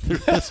Spanish through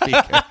the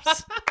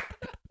speakers.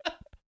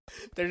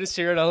 They're just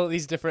hearing all of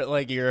these different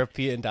like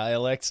European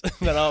dialects,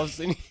 and then all of a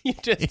sudden you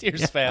just hear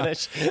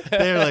Spanish.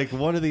 They're like,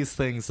 one of these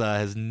things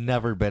has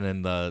never been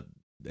in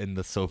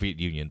the Soviet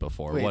Union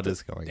before. Wait, what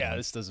is going on? Yeah,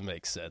 this doesn't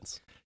make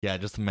sense. Yeah,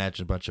 just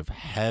imagine a bunch of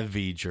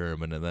heavy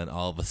German, and then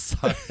all of a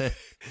sudden,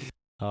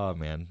 oh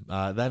man.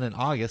 Then in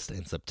August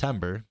and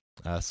September,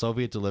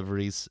 Soviet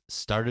deliveries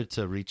started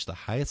to reach the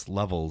highest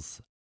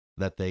levels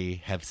that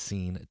they have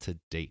seen to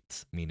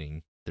date,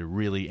 meaning they're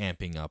really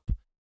amping up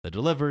the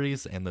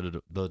deliveries and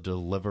the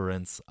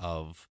deliverance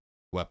of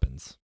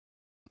weapons.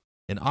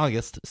 In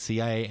August,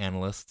 CIA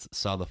analysts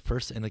saw the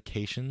first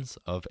indications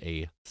of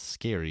a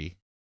scary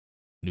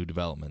new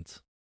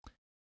development.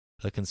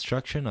 the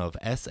construction of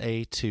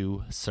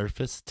SA-2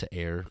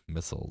 surface-to-air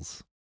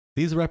missiles.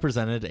 These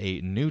represented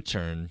a new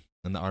turn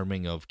in the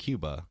arming of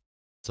Cuba.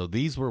 So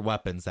these were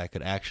weapons that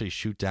could actually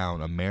shoot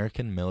down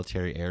American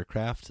military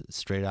aircraft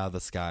straight out of the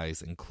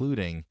skies,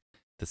 including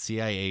the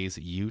CIA's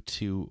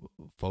U-2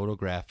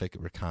 photographic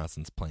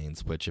reconnaissance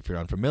planes, which, if you're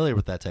unfamiliar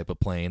with that type of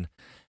plane,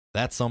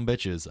 that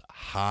sumbitch is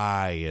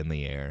high in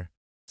the air.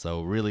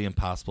 So really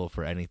impossible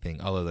for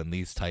anything other than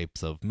these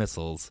types of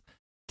missiles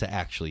to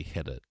actually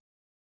hit it.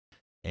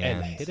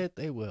 And hit it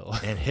they will.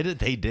 And hit it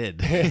they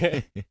did.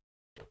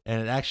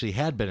 And it actually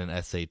had been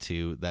an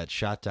SA-2 that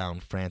shot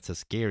down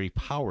Francis Gary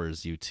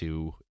Powers'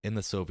 U-2 in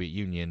the Soviet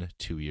Union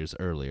 2 years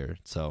earlier.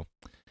 So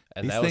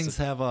these things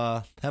have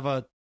a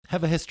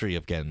history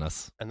of getting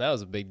us. And that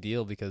was a big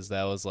deal because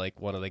that was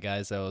like one of the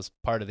guys that was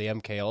part of the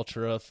MK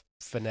Ultra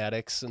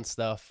fanatics and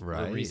stuff.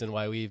 Right. The reason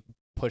why we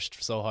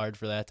pushed so hard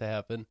for that to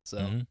happen.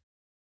 So.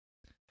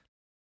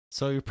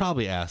 So you're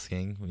probably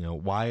asking,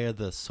 why are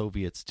the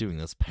Soviets doing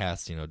this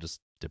past, just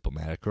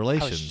diplomatic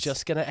relations? I was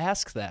just going to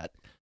ask that.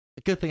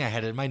 A good thing I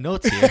had it in my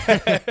notes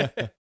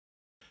here.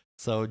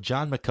 So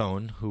John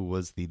McCone, who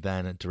was the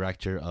then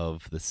director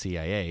of the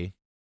CIA,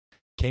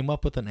 came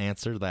up with an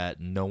answer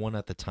that no one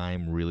at the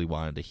time really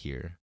wanted to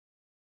hear.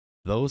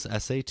 Those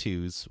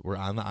SA-2s were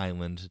on the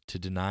island to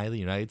deny the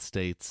United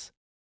States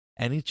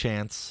any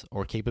chance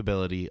or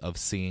capability of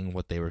seeing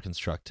what they were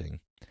constructing,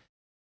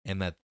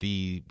 and that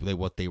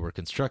what they were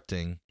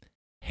constructing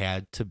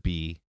had to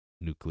be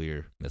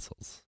nuclear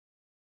missiles.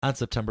 On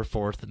September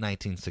 4th,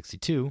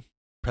 1962,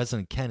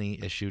 President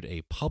Kennedy issued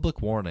a public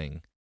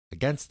warning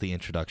against the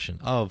introduction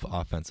of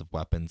offensive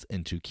weapons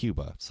into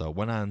Cuba. So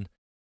went on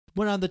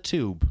the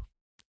tube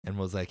and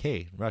was like,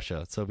 "Hey,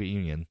 Russia, Soviet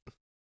Union,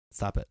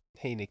 stop it.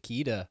 Hey,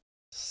 Nikita,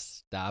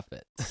 stop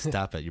it.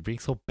 Stop it. You're being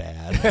so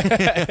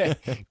bad."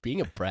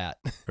 Being a brat.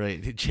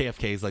 Right.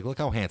 JFK's like, "Look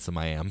how handsome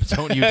I am.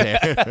 Don't you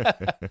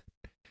dare."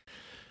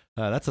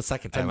 That's the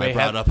second time I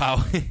brought up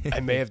how I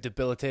may have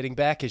debilitating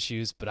back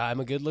issues, but I'm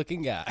a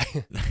good-looking guy.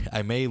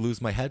 I may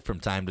lose my head from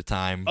time to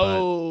time.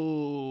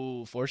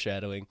 But,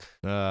 foreshadowing.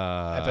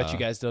 I bet you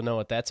guys don't know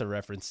what that's a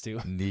reference to.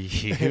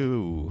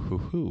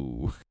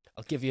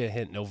 I'll give you a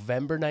hint.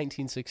 November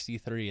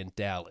 1963 in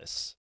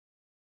Dallas.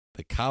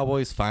 The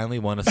Cowboys finally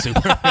won a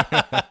Super.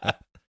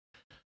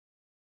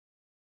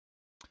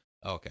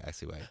 Okay, I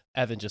see why.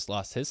 Evan just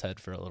lost his head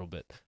for a little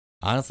bit.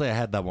 Honestly, I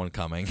had that one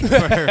coming.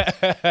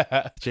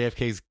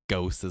 JFK's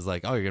ghost is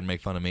like, "Oh, you're going to make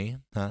fun of me?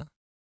 Huh?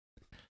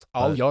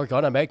 Oh, you're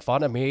going to make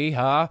fun of me,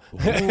 huh?"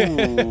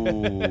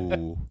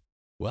 Ooh.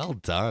 Well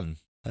done.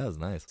 That was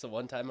nice. So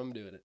one time I'm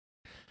doing it.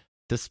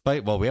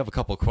 We have a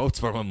couple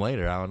quotes from him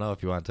later. I don't know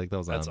if you want to take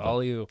those on. That's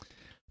all you.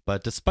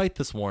 But despite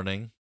this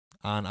warning,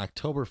 on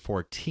October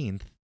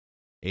 14th,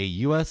 a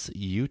U.S.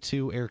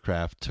 U-2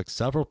 aircraft took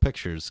several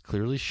pictures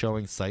clearly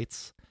showing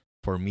sites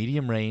for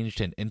medium-ranged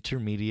and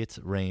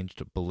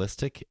intermediate-ranged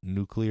ballistic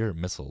nuclear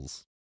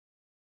missiles,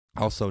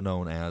 also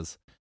known as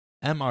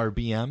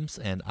MRBMs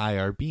and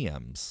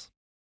IRBMs,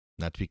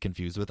 not to be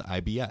confused with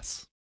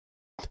IBS.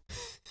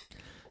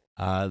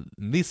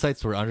 These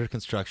sites were under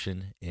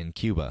construction in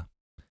Cuba.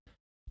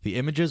 The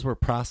images were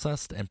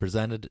processed and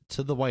presented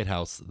to the White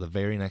House the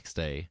very next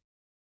day,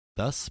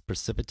 thus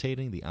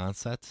precipitating the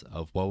onset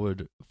of what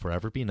would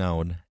forever be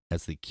known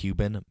as the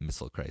Cuban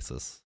Missile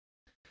Crisis.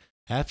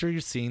 After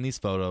seeing these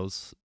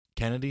photos,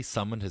 Kennedy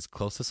summoned his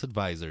closest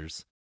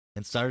advisors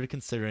and started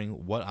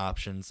considering what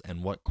options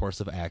and what course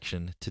of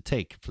action to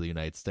take for the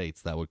United States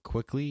that would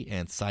quickly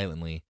and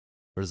silently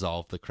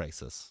resolve the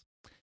crisis.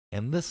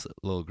 And this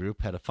little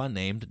group had a fun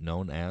name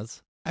known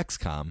as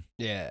XCOM.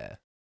 Yeah.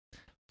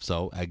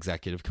 So,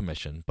 Executive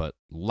Commission, but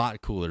a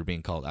lot cooler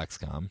being called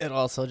XCOM. It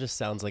also just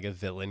sounds like a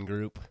villain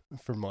group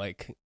from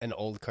like an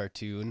old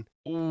cartoon.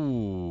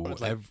 Ooh,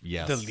 like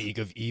yes. The League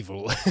of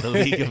Evil. The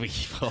League of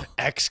Evil.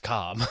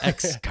 XCOM.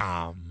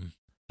 XCOM.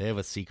 They have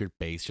a secret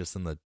base just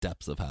in the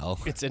depths of hell.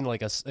 It's in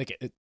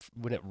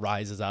when it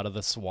rises out of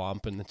the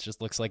swamp and it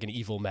just looks like an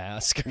evil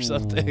mask or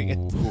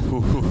something.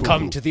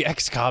 Come to the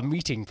XCOM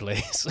meeting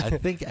place. I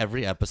think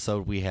every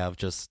episode we have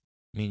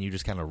me and you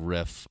just kind of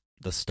riff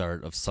the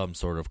start of some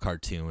sort of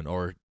cartoon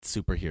or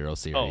superhero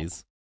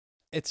series.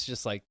 It's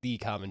just like the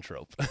common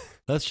trope.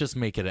 Let's just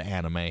make it an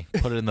anime.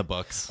 Put it in the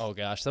books. Oh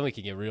gosh, then we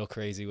can get real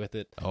crazy with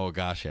it. Oh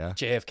gosh, yeah.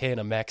 JFK in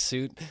a mech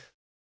suit.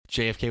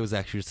 JFK was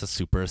actually just a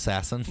super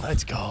assassin.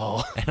 Let's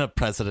go. And a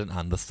president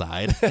on the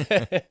side.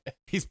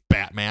 He's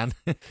Batman.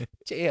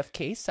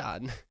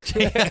 JFK-san.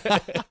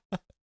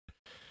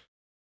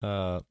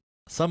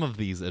 Some of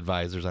these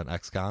advisors on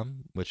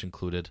XCOM, which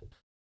included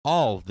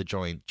all the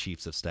Joint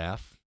Chiefs of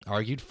Staff,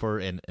 argued for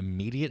an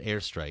immediate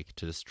airstrike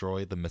to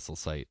destroy the missile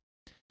site,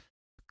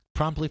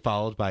 promptly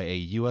followed by a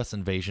U.S.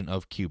 invasion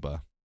of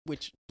Cuba.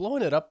 Which,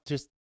 blowing it up,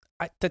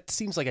 that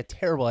seems like a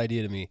terrible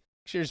idea to me.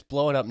 You're just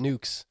blowing up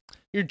nukes.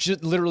 You're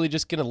literally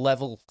just going to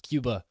level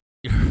Cuba.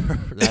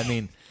 I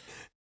mean,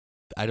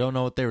 I don't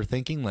know what they were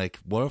thinking. Like,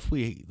 what if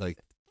we,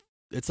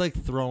 it's like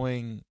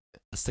throwing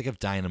a stick of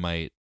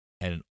dynamite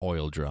at an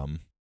oil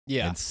drum.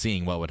 Yeah. And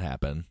seeing what would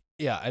happen.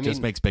 Yeah, I mean,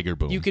 just makes bigger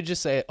boom. you could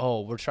just say,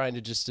 "Oh, we're trying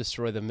to just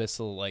destroy the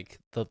missile, like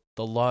the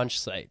launch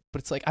site,"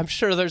 but it's like I'm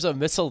sure there's a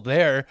missile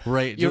there.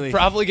 Right? You're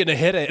probably gonna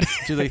hit it.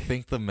 Do they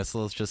think the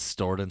missile is just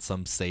stored in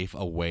some safe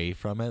away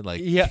from it?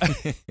 Like, yeah.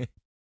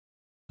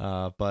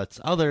 But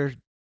other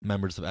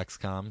members of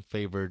XCOM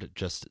favored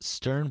just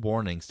stern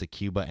warnings to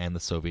Cuba and the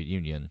Soviet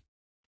Union,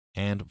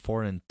 and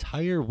for an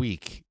entire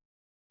week,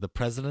 the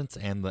president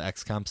and the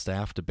XCOM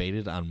staff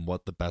debated on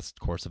what the best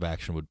course of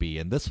action would be.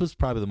 And this was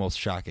probably the most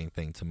shocking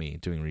thing to me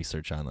doing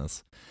research on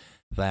this,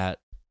 that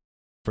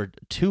for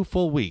 2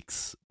 full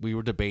weeks, we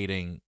were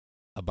debating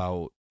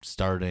about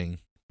starting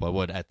what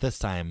would at this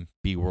time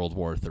be World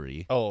War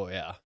III. Oh,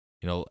 yeah.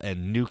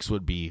 And nukes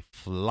would be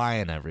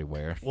flying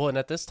everywhere. Well, and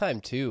at this time,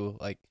 too,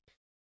 like,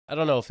 I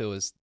don't know if it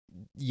was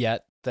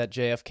yet that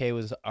JFK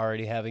was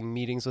already having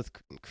meetings with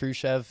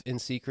Khrushchev in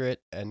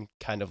secret and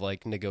kind of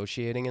like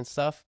negotiating and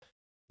stuff.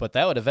 But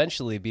that would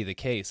eventually be the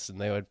case, and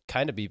they would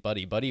kind of be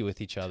buddy-buddy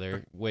with each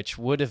other, which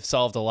would have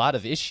solved a lot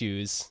of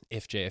issues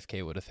if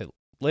JFK would have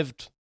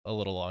lived a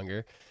little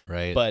longer.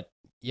 Right. But,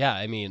 yeah,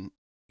 I mean,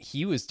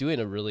 he was doing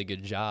a really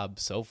good job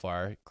so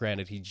far.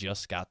 Granted, he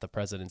just got the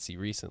presidency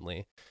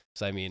recently.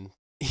 So, I mean,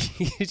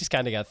 he just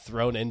kind of got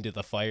thrown into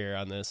the fire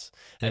on this.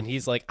 And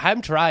he's like,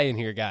 I'm trying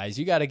here, guys.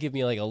 You got to give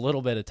me like a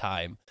little bit of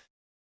time.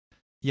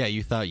 Yeah,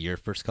 you thought your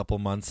first couple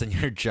months in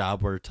your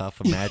job were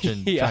tough.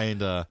 Imagine Yeah. trying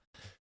to...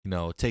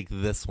 take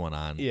this one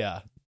on.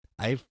 Yeah.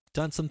 I've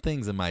done some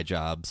things in my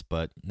jobs,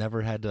 but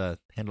never had to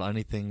handle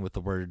anything with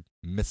the word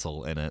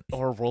missile in it.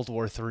 Or World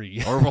War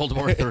III. Or World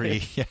War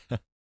III, yeah.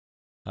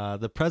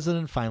 The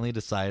president finally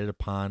decided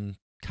upon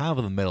kind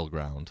of the middle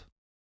ground.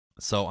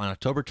 So on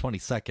October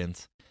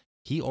 22nd,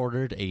 he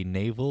ordered a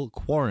naval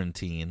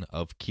quarantine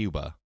of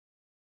Cuba.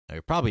 Now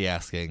you're probably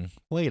asking,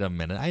 wait a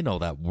minute, I know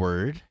that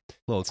word.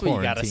 Little So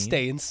quarantine. you got to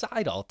stay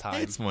inside all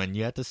time. It's when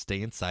you have to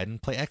stay inside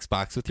and play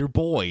Xbox with your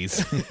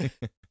boys.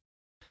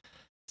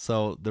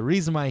 So the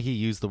reason why he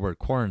used the word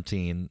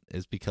quarantine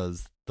is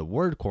because the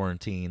word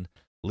quarantine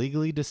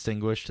legally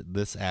distinguished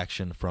this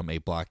action from a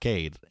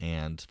blockade.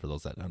 And for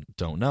those that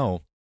don't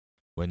know,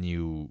 when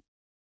you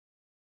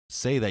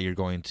say that you're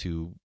going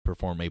to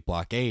perform a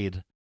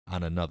blockade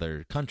on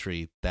another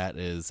country, that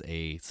is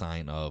a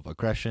sign of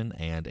aggression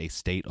and a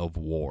state of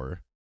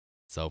war.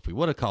 So if we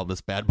would have called this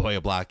bad boy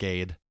a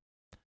blockade,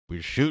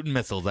 we're shooting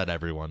missiles at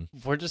everyone.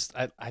 We're just,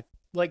 I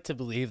like to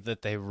believe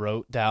that they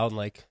wrote down,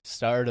 like,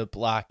 start a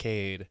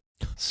blockade,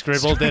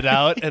 scribbled it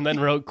out, and then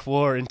wrote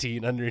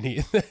quarantine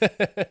underneath.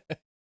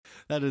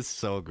 That is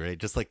so great.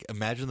 Just, like,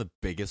 imagine the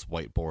biggest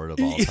whiteboard of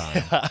all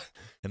time. Yeah.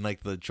 And,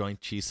 like, the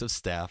Joint Chiefs of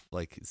Staff,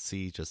 like,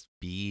 see just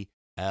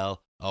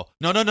B-L... Oh,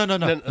 no.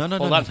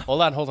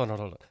 Hold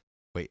on.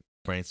 Wait,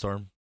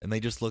 brainstorm. And they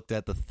just looked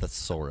at the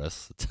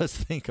thesaurus to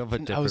think of a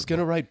different... I was going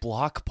to write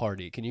block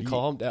party. Can you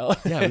calm down?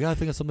 Yeah, we got to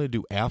think of something to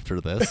do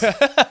after this.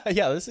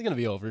 Yeah, this is going to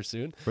be over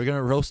soon. We're going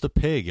to roast a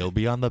pig. It'll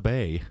be on the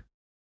bay.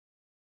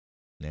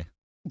 Nah.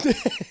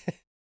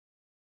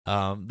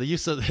 The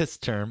use of this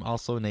term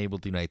also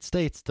enabled the United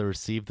States to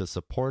receive the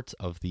support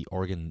of the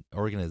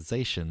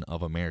Organization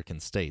of American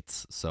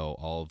States. So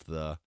all of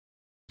the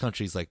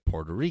countries like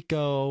Puerto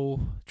Rico,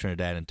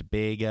 Trinidad and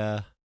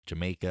Tobago,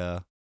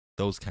 Jamaica,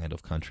 those kind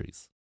of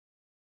countries.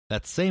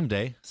 That same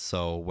day,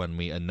 so when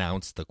we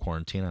announced the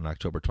quarantine on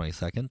October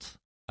 22nd,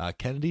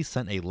 Kennedy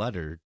sent a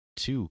letter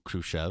to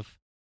Khrushchev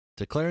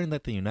declaring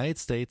that the United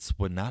States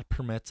would not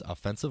permit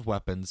offensive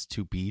weapons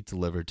to be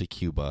delivered to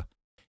Cuba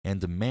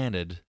and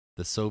demanded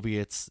the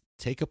Soviets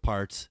take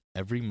apart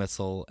every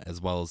missile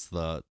as well as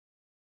the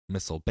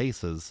missile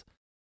bases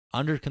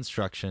under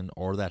construction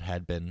or that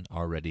had been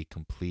already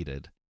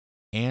completed,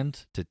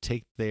 and to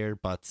take their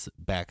butts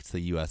back to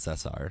the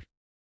USSR.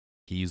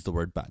 He used the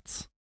word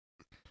butts.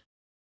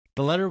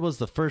 The letter was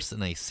the first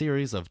in a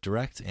series of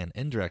direct and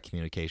indirect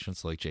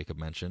communications, like Jacob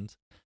mentioned,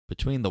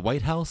 between the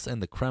White House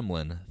and the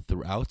Kremlin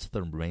throughout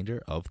the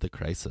remainder of the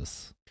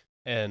crisis.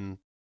 And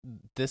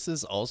this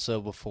is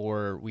also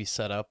before we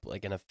set up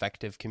like an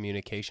effective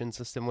communication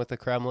system with the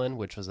Kremlin,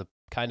 which was a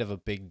kind of a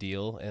big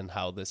deal in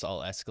how this all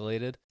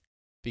escalated,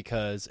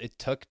 because it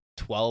took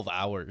 12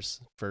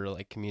 hours for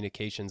like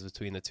communications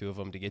between the two of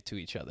them to get to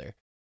each other.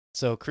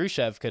 So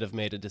Khrushchev could have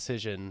made a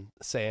decision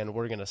saying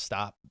we're going to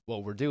stop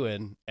what we're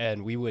doing,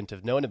 and we wouldn't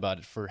have known about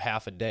it for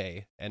half a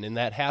day. And in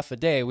that half a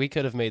day, we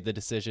could have made the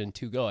decision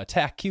to go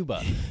attack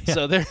Cuba. Yeah.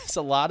 So there's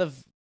a lot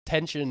of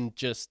tension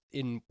just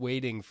in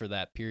waiting for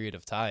that period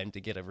of time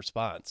to get a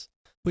response.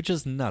 Which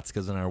is nuts,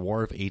 because in our War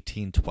of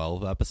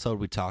 1812 episode,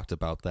 we talked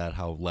about that,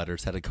 how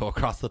letters had to go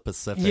across the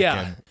Pacific. Yeah.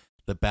 And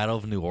the Battle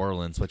of New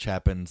Orleans, which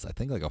happened, I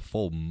think, like a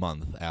full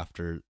month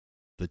after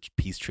the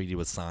peace treaty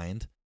was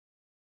signed.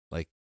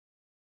 Like,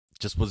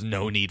 just was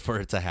no need for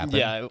it to happen.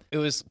 Yeah, it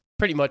was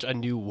pretty much a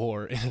new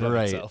war in and of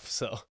itself.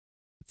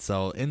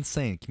 So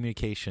insane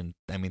communication.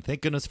 I mean,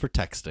 thank goodness for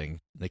texting.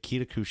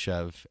 Nikita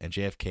Khrushchev and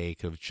JFK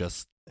could have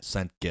just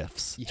sent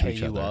gifts to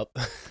each other. Up.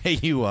 Hey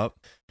you up.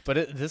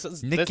 But this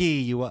is Nikki,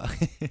 you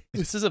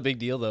this is a big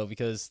deal though,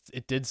 because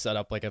it did set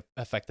up like a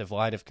effective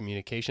line of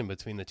communication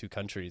between the two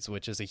countries,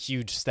 which is a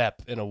huge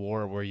step in a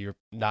war where you're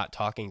not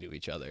talking to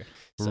each other.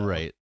 So,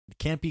 right.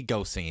 Can't be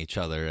ghosting each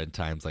other in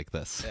times like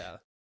this. Yeah.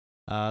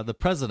 The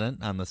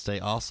president on this day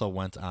also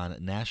went on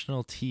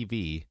national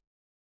TV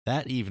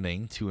that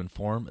evening to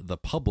inform the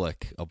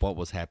public of what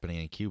was happening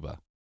in Cuba.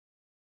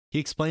 He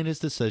explained his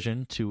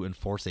decision to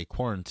enforce a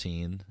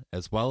quarantine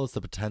as well as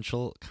the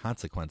potential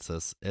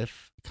consequences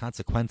if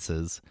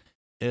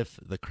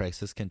the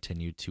crisis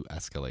continued to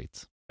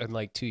escalate. And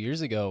like 2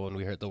 years ago, when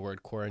we heard the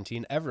word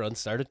quarantine, everyone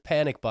started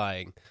panic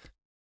buying.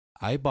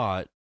 I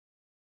bought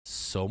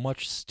so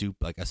much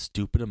a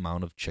stupid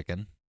amount of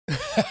chicken.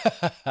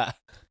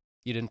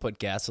 You didn't put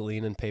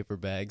gasoline in paper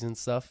bags and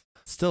stuff?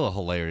 Still a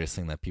hilarious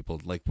thing that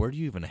people like. Where do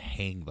you even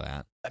hang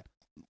that?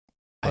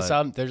 I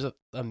saw there's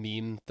a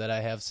meme that I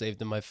have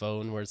saved in my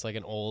phone where it's like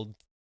an old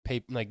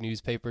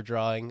newspaper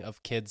drawing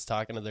of kids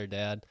talking to their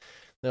dad.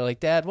 They're like,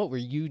 "Dad, what were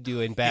you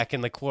doing back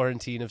in the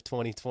quarantine of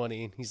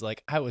 2020?" And he's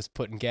like, "I was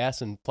putting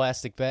gas in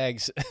plastic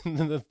bags." And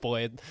then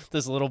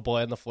this little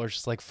boy on the floor is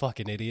just like,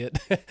 "Fucking idiot."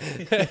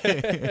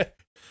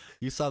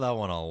 You saw that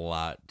one a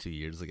lot 2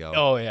 years ago.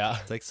 Oh yeah.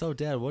 It's like, so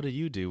Dad, what did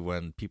you do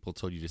when people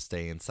told you to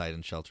stay inside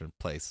and shelter in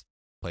place?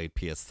 Played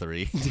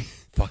PS3.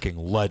 Fucking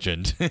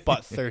legend.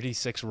 Bought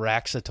 36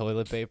 racks of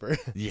toilet paper.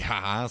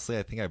 Yeah, honestly,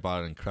 I think I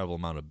bought an incredible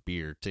amount of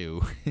beer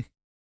too.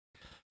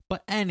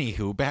 But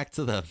anywho, back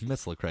to the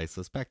missile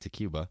crisis, back to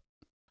Cuba.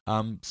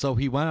 So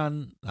he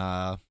went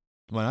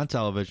on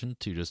television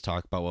to just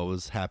talk about what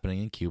was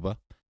happening in Cuba,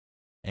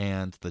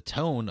 and the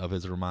tone of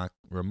his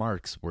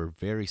remarks were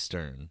very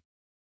stern,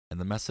 and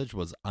the message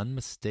was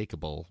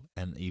unmistakable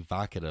and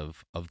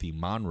evocative of the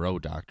Monroe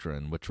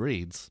Doctrine, which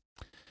reads,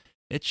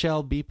 "It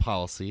shall be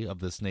policy of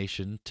this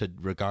nation to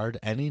regard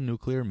any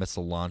nuclear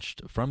missile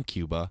launched from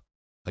Cuba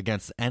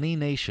against any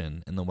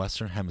nation in the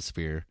Western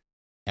Hemisphere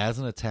as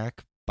an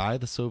attack by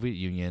the Soviet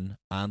Union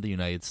on the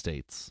United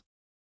States,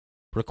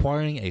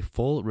 requiring a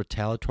full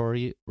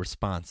retaliatory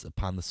response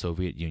upon the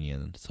Soviet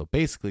Union." So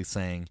basically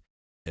saying,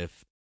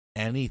 if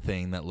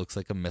anything that looks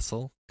like a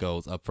missile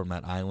goes up from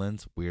that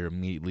island, we're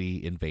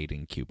immediately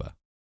invading Cuba.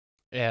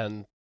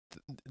 And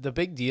the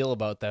big deal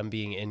about them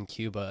being in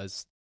Cuba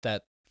is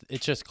that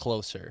it's just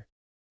closer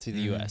to the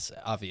U.S.,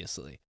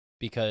 obviously,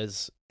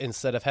 because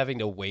instead of having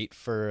to wait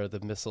for the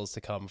missiles to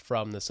come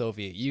from the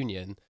Soviet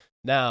Union,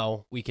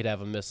 now we could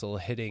have a missile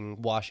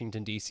hitting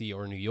Washington, D.C.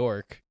 or New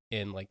York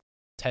in like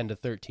 10 to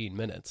 13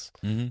 minutes.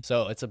 Mm-hmm.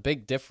 So it's a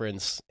big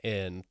difference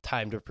in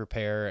time to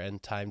prepare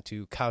and time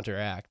to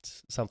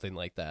counteract something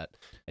like that.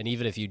 And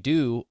even if you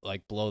do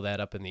like blow that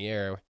up in the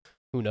air,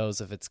 who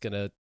knows if it's going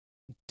to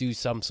do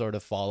some sort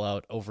of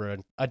fallout over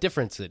a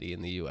different city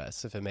in the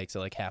U.S. if it makes it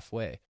like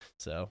halfway.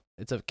 So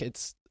it's a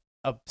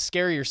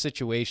scarier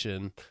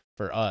situation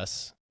for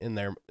us in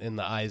the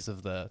eyes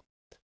of the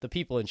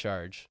people in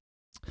charge.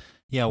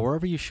 Yeah,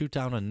 wherever you shoot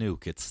down a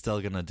nuke, it's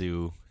still going to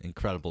do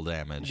incredible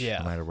damage,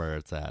 no matter where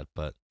it's at.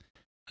 But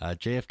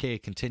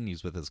JFK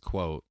continues with his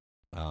quote.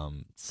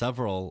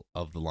 Several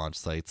of the launch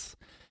sites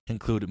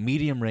include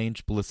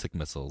medium-range ballistic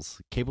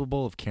missiles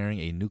capable of carrying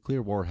a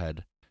nuclear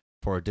warhead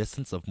for a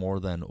distance of more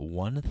than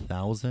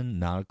 1,000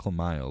 nautical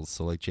miles.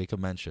 So like Jacob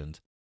mentioned,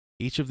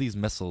 each of these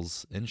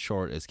missiles, in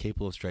short, is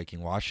capable of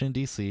striking Washington,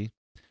 D.C.,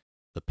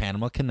 the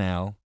Panama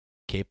Canal,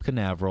 Cape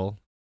Canaveral,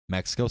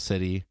 Mexico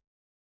City,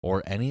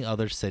 or any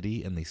other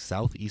city in the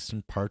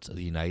southeastern parts of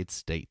the United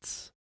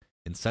States,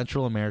 in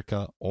Central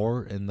America,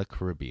 or in the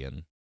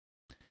Caribbean.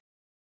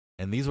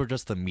 And these were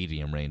just the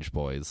medium-range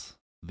boys.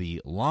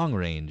 The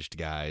long-ranged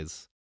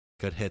guys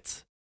could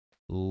hit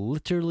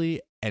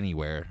literally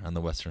anywhere on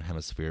the Western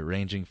Hemisphere,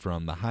 ranging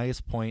from the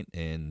highest point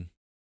in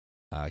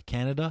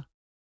Canada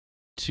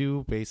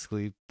to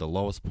basically the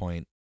lowest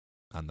point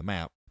on the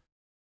map,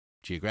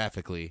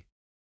 geographically,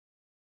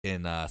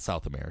 in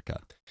South America.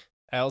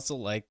 I also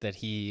like that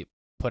he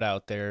put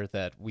out there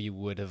that we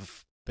would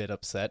have been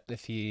upset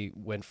if he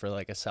went for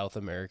like a South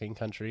American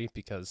country,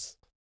 because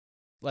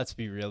let's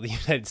be real, the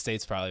United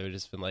States probably would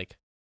have just been like,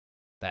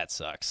 that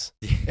sucks.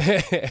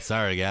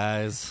 Sorry,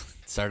 guys.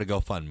 Start a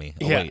GoFundMe.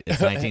 Oh, Yeah. wait,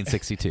 it's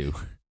 1962.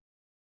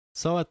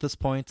 So at this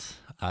point,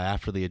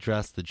 after the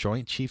address, the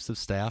Joint Chiefs of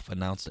Staff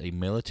announced a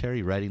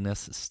military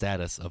readiness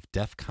status of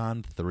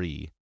DEFCON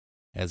 3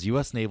 as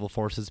U.S. naval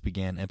forces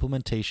began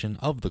implementation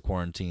of the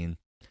quarantine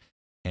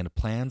and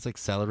plans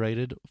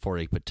accelerated for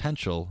a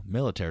potential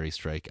military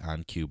strike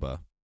on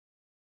Cuba.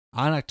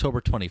 On October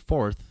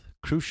 24th,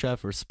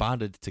 Khrushchev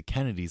responded to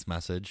Kennedy's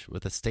message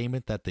with a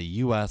statement that the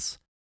U.S.,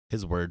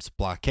 his words,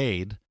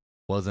 blockade,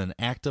 was an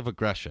act of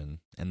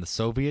aggression, and the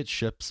Soviet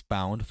ships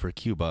bound for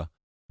Cuba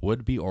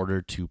would be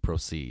ordered to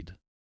proceed.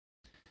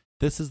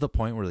 This is the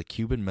point where the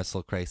Cuban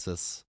Missile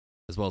Crisis,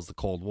 as well as the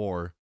Cold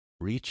War,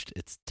 reached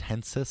its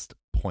tensest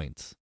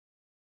point.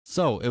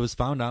 So it was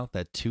found out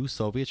that 2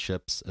 Soviet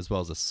ships, as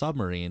well as a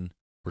submarine,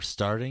 were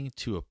starting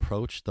to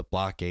approach the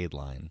blockade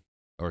line,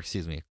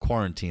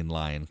 quarantine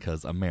line,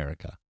 because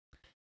America.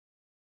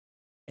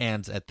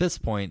 And at this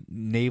point,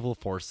 naval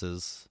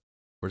forces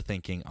we're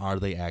thinking, are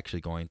they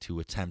actually going to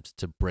attempt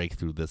to break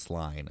through this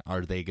line?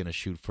 Are they going to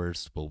shoot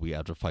first? Will we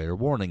have to fire a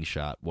warning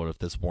shot? What if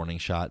this warning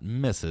shot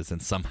misses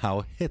and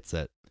somehow hits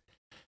it?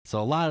 So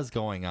a lot is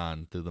going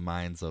on through the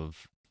minds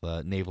of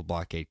the naval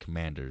blockade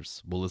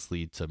commanders. Will this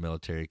lead to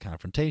military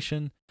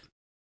confrontation?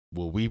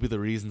 Will we be the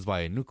reasons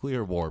why a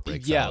nuclear war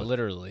breaks out? Yeah,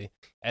 literally.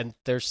 And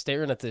they're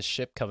staring at this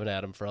ship coming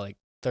at them for like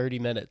 30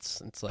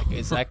 minutes. It's like,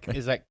 is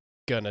that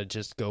gonna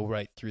just go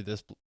right through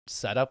this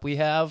setup we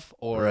have,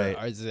 or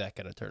is that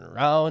gonna turn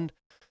around?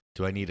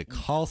 Do I need to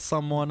call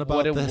someone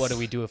about this? What do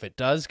we do if it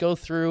does go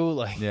through?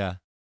 Like, yeah.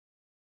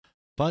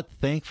 But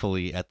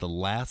thankfully, at the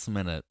last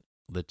minute,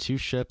 the two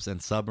ships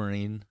and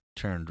submarine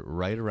turned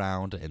right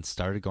around and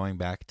started going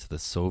back to the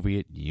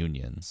Soviet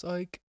Union.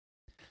 Psych.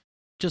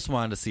 Just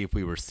wanted to see if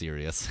we were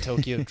serious.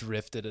 Tokyo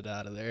drifted it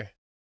out of there.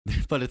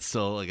 But it's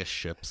still like a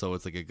ship, so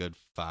it's like a good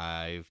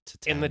 5 to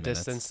 10 In the minutes.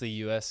 distance, the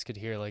U.S. could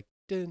hear like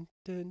dun,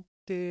 dun,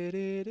 dun,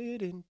 dun, dun,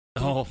 dun.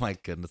 Oh my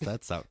goodness,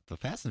 that's out. The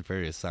Fast and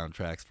Furious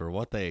soundtracks, for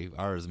what they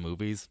are as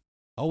movies,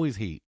 always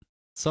heat.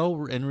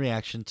 So in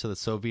reaction to the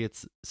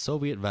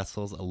Soviet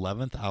vessel's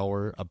 11th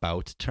hour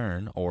about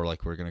turn, or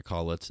like we're going to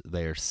call it,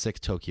 their sick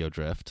Tokyo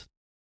drift,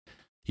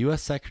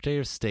 U.S. Secretary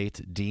of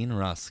State Dean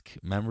Rusk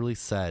memorably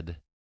said,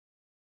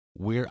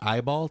 "We're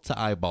eyeball to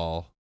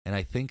eyeball, and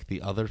I think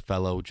the other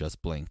fellow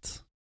just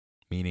blinked."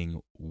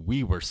 Meaning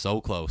we were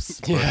so close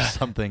for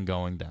something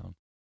going down.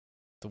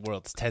 The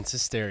world's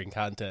tensest staring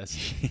contest.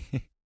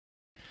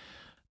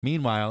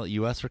 Meanwhile,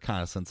 U.S.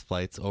 reconnaissance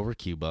flights over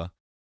Cuba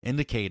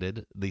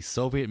indicated the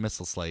Soviet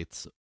missile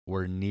sites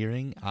were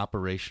nearing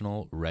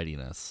operational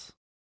readiness.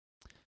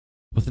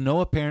 With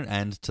no apparent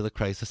end to the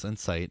crisis in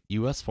sight,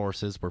 U.S.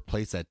 forces were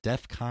placed at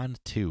DEFCON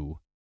 2.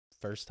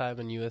 First time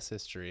in U.S.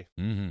 history.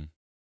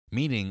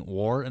 Meaning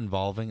war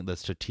involving the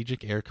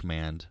Strategic Air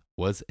Command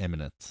was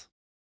imminent.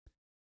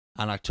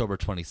 On October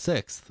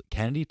 26th,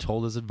 Kennedy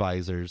told his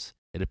advisors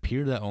it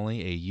appeared that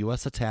only a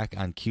U.S. attack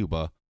on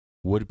Cuba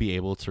would be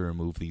able to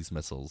remove these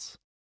missiles.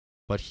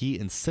 But he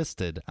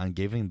insisted on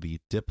giving the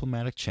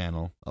diplomatic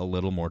channel a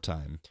little more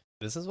time.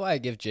 This is why I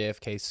give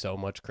JFK so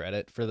much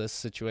credit for this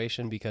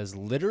situation, because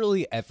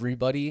literally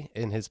everybody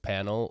in his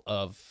panel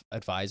of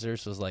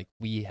advisors was like,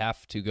 we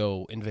have to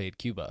go invade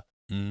Cuba.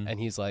 And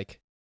he's like,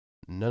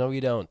 no,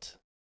 we don't.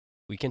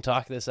 We can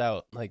talk this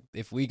out. Like,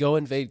 if we go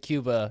invade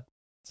Cuba,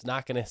 it's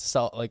not going to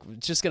solve, like,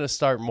 it's just going to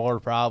start more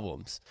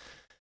problems.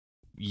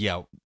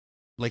 Yeah,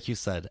 like you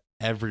said,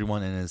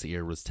 everyone in his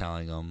ear was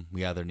telling him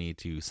we either need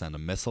to send a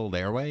missile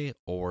their way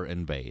or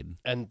invade.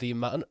 And the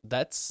amount,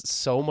 that's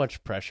so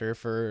much pressure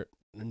for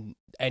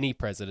any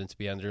president to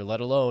be under,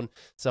 let alone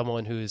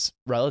someone who's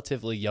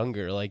relatively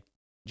younger, like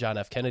John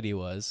F. Kennedy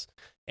was,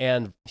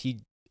 and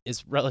he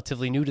is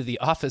relatively new to the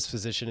office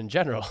position in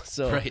general.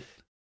 So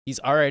he's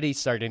already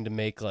starting to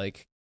make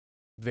like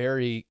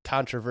very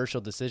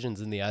controversial decisions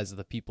in the eyes of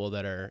the people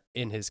that are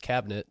in his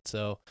cabinet.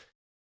 So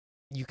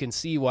you can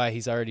see why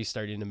he's already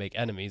starting to make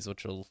enemies,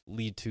 which will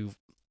lead to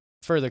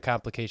further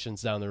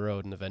complications down the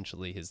road and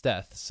eventually his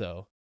death.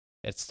 So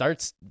it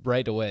starts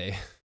right away.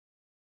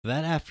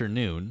 That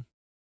afternoon,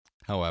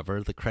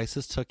 however, the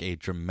crisis took a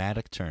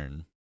dramatic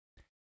turn.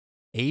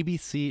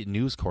 ABC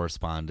News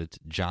correspondent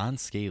John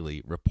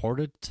Scaly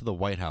reported to the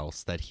White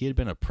House that he had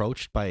been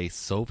approached by a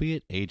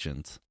Soviet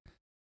agent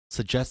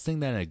suggesting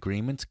that an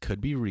agreement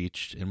could be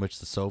reached in which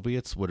the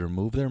Soviets would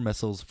remove their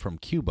missiles from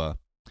Cuba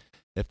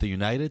if the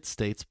United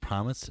States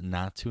promised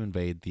not to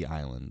invade the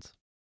island.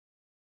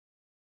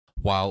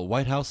 While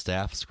White House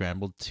staff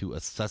scrambled to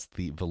assess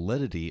the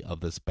validity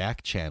of this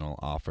back-channel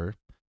offer,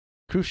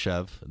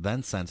 Khrushchev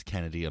then sent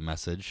Kennedy a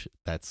message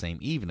that same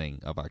evening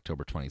of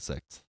October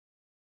 26th,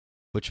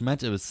 which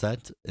meant it was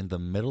sent in the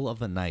middle of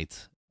the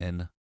night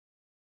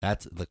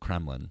at the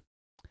Kremlin.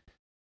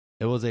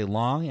 It was a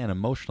long and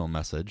emotional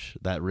message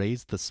that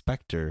raised the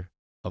specter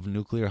of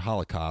nuclear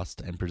holocaust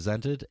and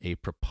presented a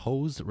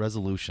proposed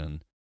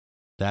resolution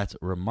that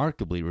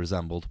remarkably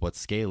resembled what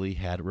Scaly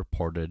had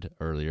reported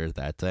earlier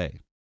that day.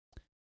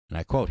 And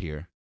I quote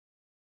here,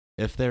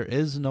 "If there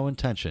is no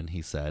intention,"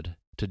 he said,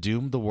 "to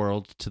doom the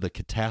world to the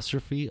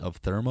catastrophe of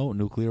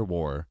thermonuclear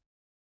war,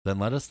 then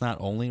let us not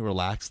only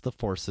relax the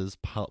forces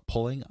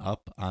pulling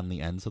up on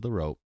the ends of the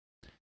rope,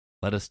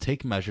 let us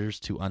take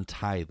measures to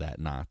untie that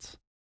knot.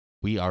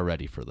 We are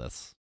ready for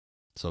this."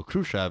 So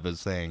Khrushchev is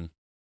saying,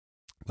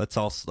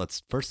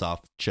 let's first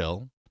off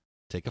chill,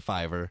 take a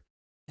fiver,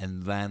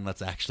 and then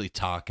let's actually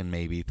talk and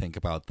maybe think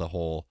about the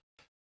whole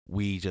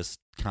we just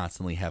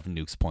constantly have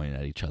nukes pointing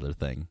at each other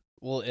thing.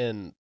 Well,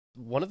 and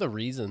one of the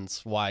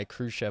reasons why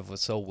Khrushchev was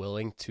so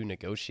willing to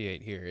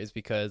negotiate here is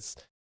because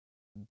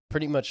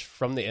pretty much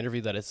from the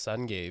interview that his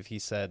son gave, he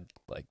said,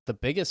 like, the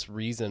biggest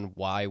reason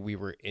why we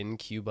were in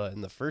Cuba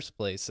in the first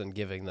place and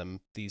giving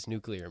them these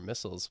nuclear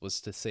missiles was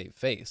to save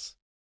face.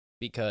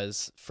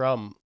 Because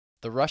from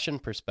the Russian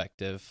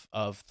perspective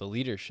of the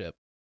leadership,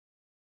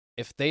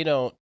 if they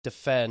don't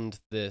defend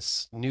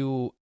this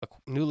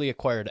newly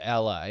acquired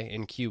ally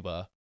in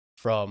Cuba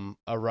from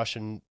a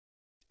Russian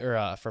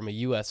or from a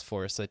U.S.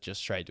 force that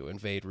just tried to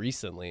invade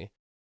recently,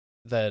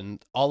 then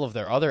all of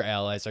their other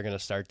allies are going to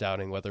start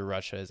doubting whether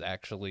Russia is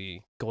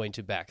actually going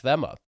to back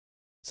them up.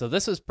 So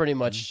this was pretty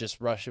much just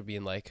Russia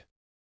being like,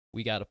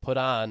 we got to put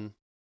on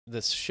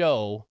this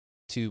show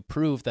to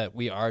prove that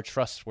we are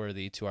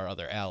trustworthy to our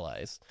other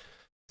allies.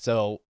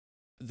 So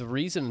the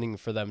reasoning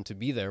for them to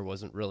be there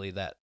wasn't really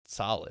that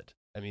solid.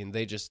 I mean,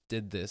 they just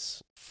did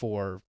this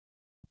for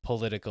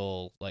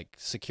political, like,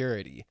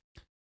 security.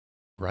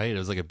 Right? It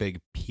was like a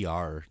big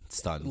PR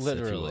stunt,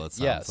 Literally, if you will, it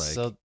sounds yes. like.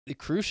 So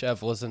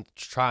Khrushchev wasn't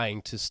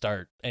trying to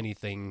start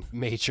anything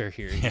major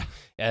here, Yeah.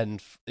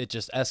 and it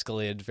just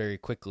escalated very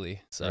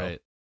quickly. So,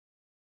 Right.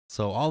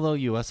 So although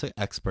U.S.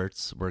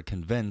 experts were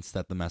convinced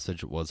that the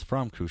message was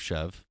from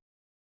Khrushchev,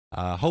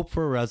 hope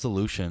for a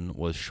resolution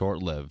was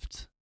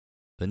short-lived.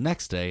 The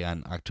next day,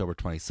 on October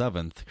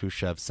 27th,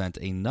 Khrushchev sent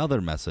another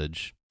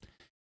message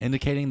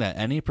indicating that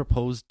any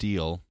proposed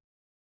deal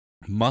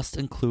must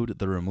include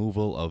the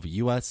removal of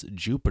U.S.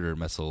 Jupiter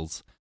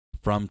missiles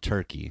from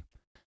Turkey.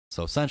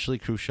 So essentially,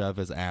 Khrushchev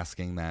is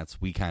asking that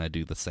we kind of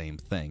do the same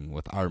thing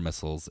with our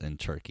missiles in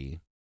Turkey.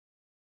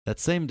 That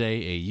same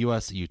day, a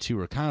U.S. U-2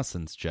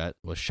 reconnaissance jet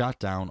was shot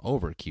down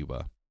over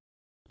Cuba.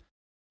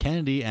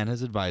 Kennedy and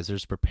his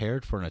advisors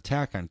prepared for an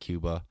attack on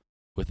Cuba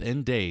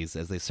within days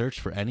as they searched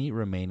for any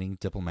remaining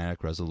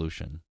diplomatic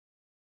resolution.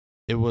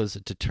 It was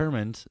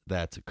determined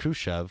that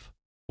Khrushchev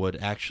would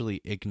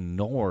actually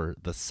ignore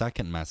the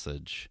second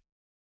message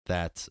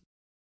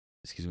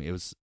it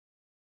was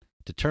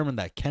determined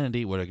that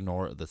Kennedy would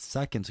ignore the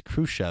second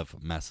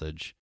Khrushchev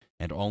message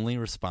and only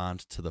respond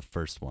to the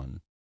first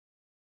one.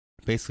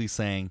 Basically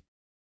saying,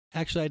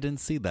 actually, I didn't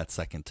see that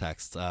second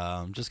text.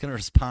 I'm just going to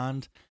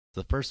respond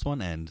to the first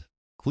one and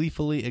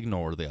gleefully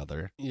ignore the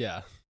other.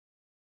 yeah.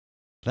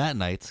 That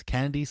night,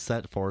 Kennedy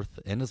set forth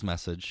in his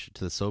message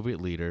to the Soviet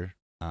leader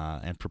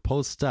and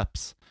proposed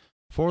steps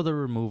for the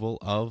removal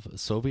of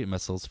Soviet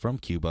missiles from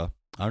Cuba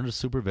under the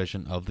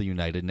supervision of the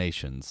United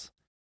Nations,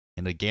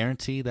 and a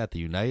guarantee that the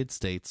United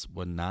States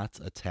would not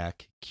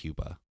attack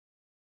Cuba.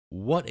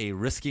 What a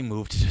risky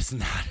move to just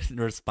not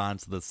respond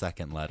to the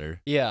second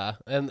letter. Yeah,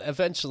 and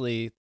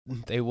eventually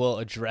they will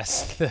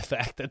address the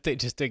fact that they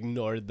just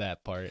ignored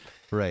that part.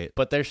 Right.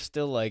 But they're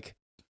still like,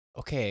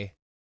 okay,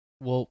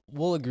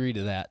 we'll agree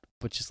to that,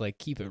 but just like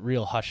keep it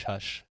real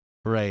hush-hush.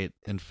 Right.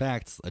 In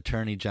fact,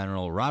 Attorney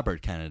General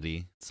Robert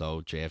Kennedy,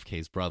 so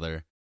JFK's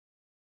brother,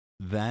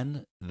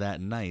 then that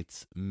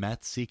night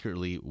met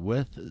secretly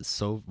with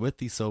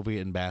the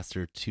Soviet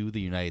ambassador to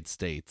the United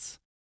States,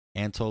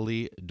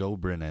 Anatoly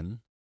Dobrinin,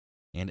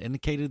 and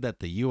indicated that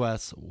the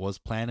U.S. was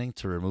planning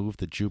to remove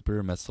the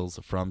Jupiter missiles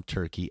from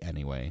Turkey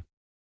anyway,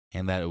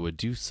 and that it would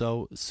do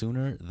so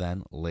sooner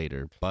than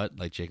later. But,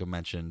 like Jacob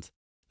mentioned,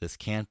 this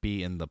can't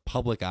be in the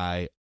public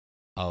eye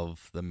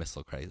of the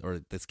missile crisis,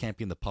 or this can't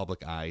be in the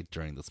public eye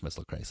during this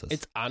missile crisis.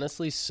 It's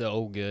honestly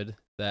so good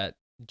that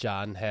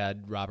John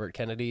had Robert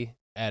Kennedy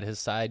at his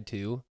side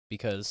too,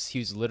 because he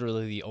was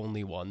literally the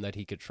only one that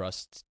he could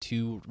trust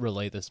to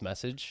relay this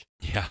message.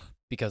 Yeah.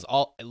 Because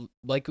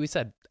like we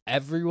said,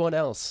 everyone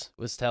else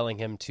was telling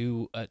him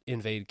to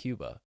invade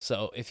Cuba.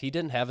 So if he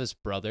didn't have his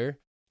brother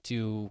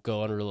to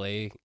go and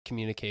relay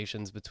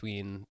communications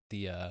between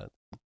the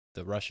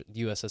Russia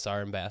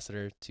USSR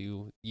ambassador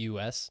to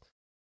U.S.,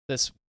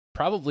 this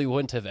probably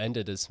wouldn't have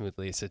ended as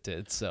smoothly as it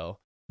did. So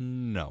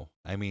no,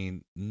 I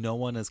mean, no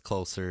one is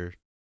closer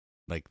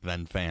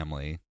than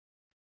family,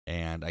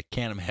 and I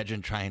can't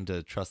imagine trying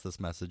to trust this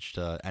message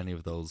to any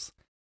of those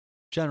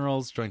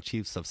generals, joint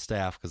chiefs of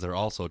staff, because they're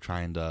also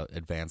trying to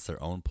advance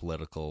their own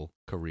political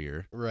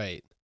career.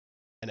 Right.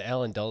 And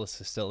Alan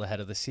Dulles is still the head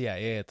of the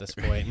CIA at this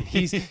point. And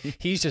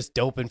he's just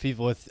doping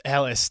people with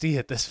LSD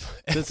at this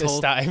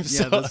time. Yeah,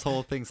 So. this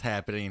whole thing's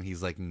happening, and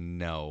he's like,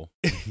 no.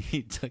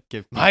 He took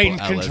give people Mind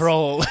LSD.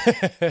 control.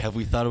 Have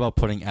we thought about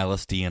putting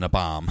LSD in a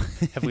bomb?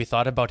 Have we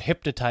thought about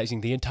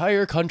hypnotizing the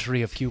entire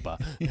country of Cuba?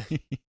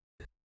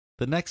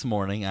 The next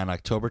morning, on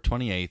October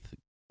 28th,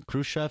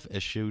 Khrushchev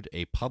issued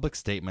a public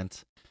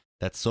statement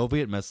that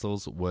Soviet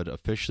missiles would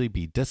officially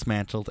be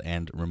dismantled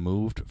and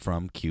removed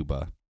from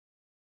Cuba.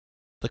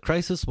 The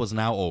crisis was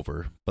now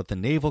over, but the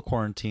naval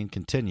quarantine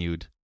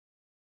continued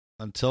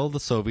until the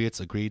Soviets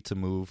agreed to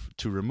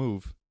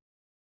remove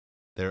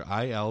their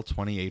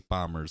Il-28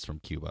 bombers from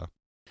Cuba.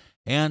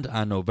 And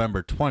on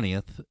November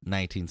 20th,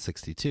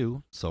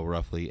 1962, so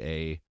roughly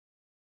a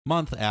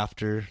month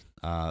after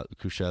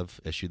Khrushchev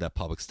issued that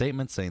public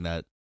statement saying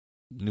that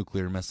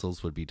nuclear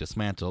missiles would be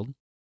dismantled,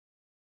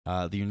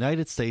 the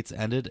United States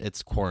ended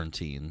its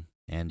quarantine,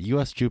 and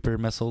U.S. Jupiter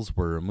missiles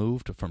were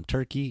removed from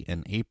Turkey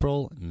in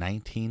April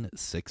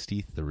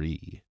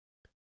 1963.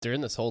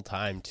 During this whole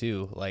time,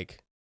 too,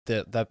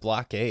 that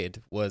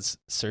blockade was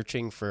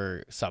searching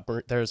for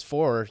submarine. There's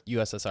 4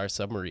 USSR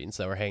submarines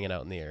that were hanging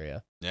out in the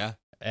area. Yeah.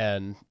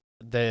 And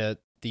the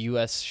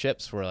U.S.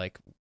 ships were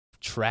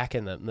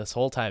tracking them this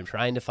whole time,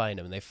 trying to find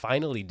them. And they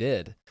finally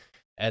did.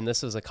 And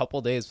this was a couple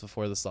days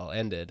before this all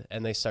ended.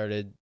 And they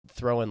started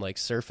throwing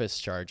surface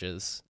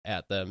charges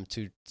at them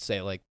to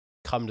say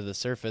come to the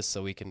surface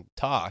so we can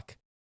talk.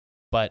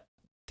 But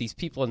these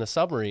people in the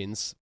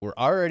submarines were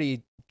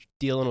already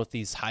dealing with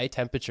these high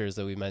temperatures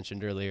that we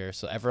mentioned earlier.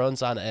 So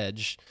everyone's on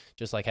edge,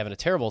 just like having a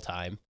terrible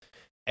time.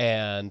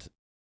 And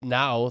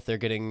now they're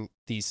getting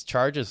these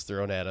charges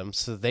thrown at them.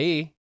 So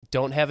they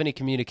don't have any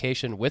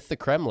communication with the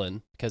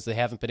Kremlin because they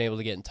haven't been able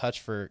to get in touch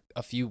for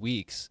a few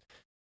weeks.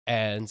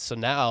 And so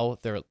now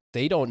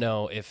they don't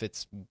know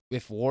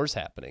if war's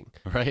happening.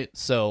 Right.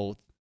 So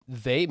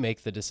they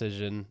make the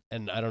decision,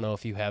 and I don't know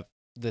if you have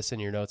this in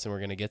your notes and we're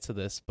going to get to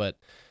this, but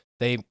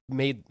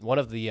one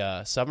of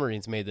the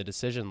submarines made the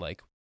decision,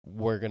 like,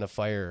 we're going to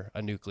fire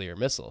a nuclear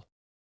missile.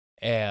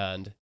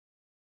 And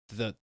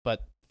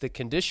but the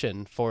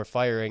condition for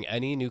firing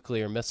any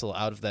nuclear missile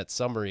out of that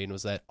submarine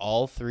was that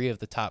all three of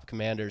the top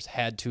commanders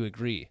had to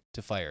agree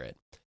to fire it.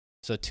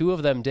 So two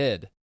of them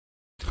did.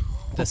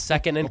 The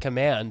second in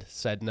command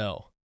said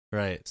no.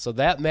 Right. So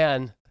that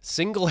man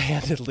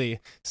single-handedly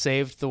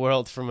saved the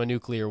world from a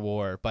nuclear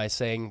war by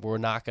saying we're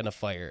not going to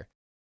fire.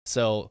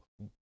 So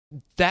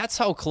that's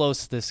how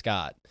close this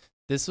got.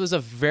 This was a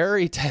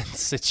very tense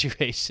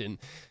situation.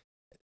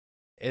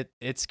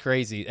 It's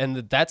crazy. And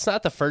that's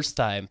not the first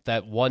time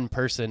that one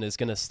person is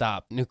going to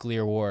stop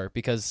nuclear war,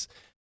 because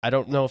I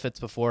don't know if it's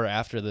before or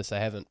after this. I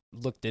haven't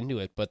looked into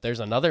it, but there's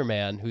another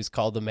man who's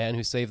called the man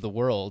who saved the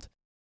world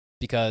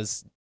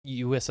because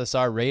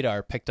USSR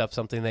radar picked up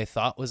something they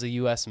thought was a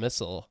US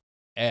missile.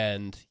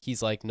 And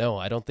he's like, no,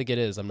 I don't think it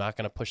is. I'm not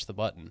going to push the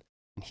button.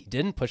 And he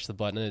didn't push the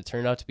button, and it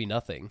turned out to be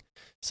nothing.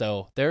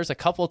 So there's a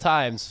couple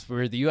times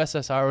where the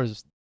USSR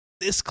was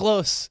this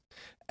close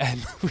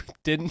and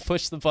didn't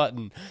push the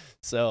button.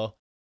 So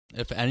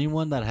if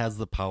anyone that has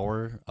the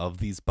power of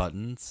these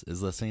buttons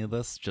is listening to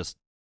this, just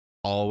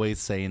always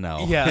say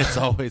no. Yeah. It's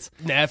always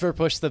never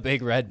push the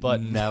big red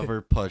button.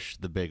 Never push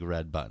the big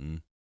red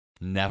button.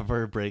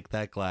 Never break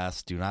that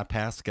glass. Do not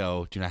pass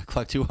go. Do not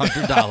collect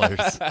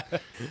 $200.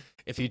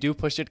 If you do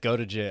push it, go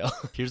to jail.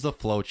 Here's a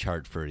flow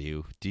chart for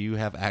you. Do you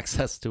have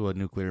access to a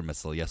nuclear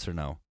missile? Yes or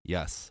no?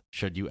 Yes.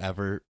 Should you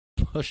ever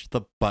push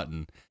the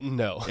button?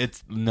 No.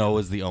 It's no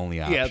is the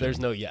only option. Yeah, there's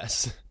no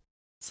yes.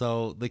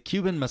 So the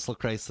Cuban Missile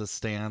Crisis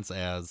stands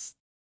as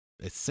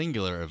a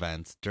singular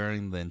event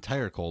during the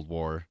entire Cold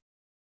War,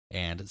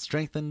 and it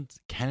strengthened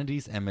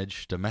Kennedy's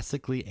image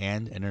domestically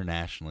and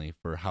internationally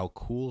for how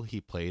cool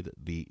he played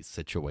the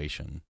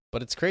situation.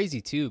 But it's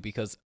crazy, too,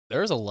 because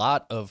there's a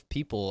lot of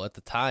people at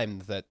the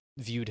time that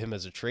viewed him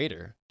as a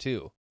traitor,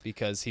 too,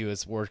 because he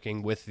was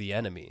working with the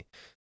enemy.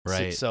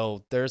 Right.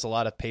 So there's a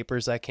lot of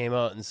papers that came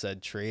out and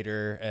said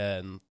traitor,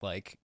 and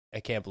like, I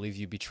can't believe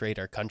you betrayed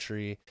our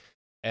country.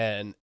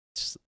 And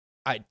just,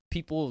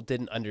 people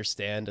didn't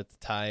understand at the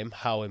time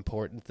how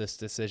important this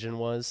decision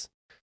was,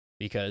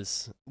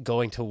 because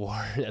going to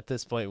war at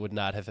this point would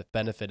not have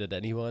benefited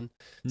anyone.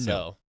 No.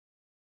 So,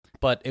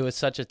 but it was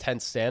such a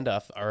tense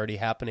standoff already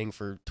happening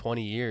for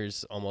 20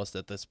 years almost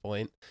at this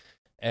point.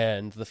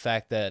 And the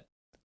fact that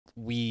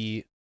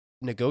we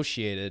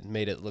negotiated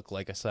made it look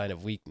like a sign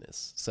of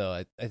weakness. So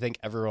I think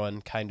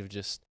everyone kind of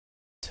just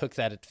took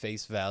that at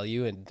face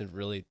value and didn't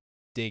really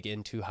dig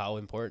into how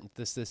important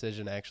this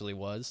decision actually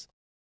was.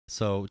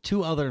 So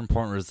two other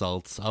important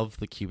results of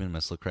the Cuban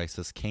Missile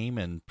Crisis came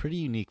in pretty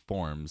unique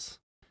forms.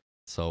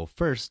 So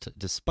first,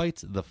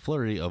 despite the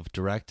flurry of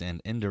direct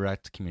and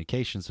indirect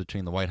communications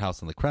between the White House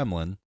and the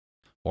Kremlin,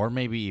 or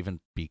maybe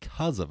even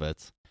because of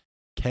it,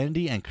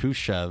 Kennedy and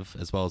Khrushchev,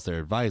 as well as their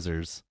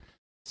advisors,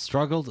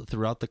 struggled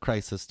throughout the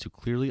crisis to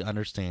clearly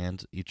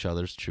understand each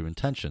other's true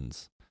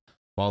intentions,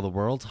 while the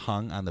world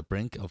hung on the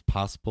brink of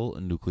possible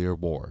nuclear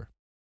war.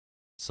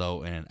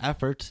 So in an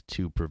effort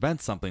to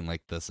prevent something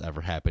like this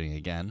ever happening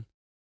again,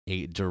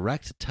 a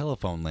direct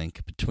telephone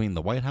link between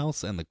the White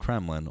House and the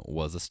Kremlin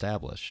was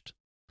established.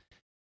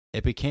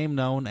 It became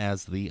known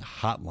as the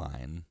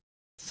Hotline.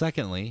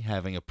 Secondly,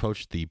 having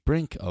approached the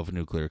brink of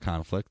nuclear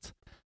conflict,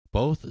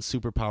 both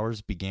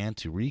superpowers began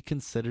to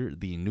reconsider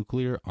the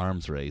nuclear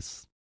arms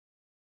race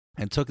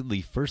and took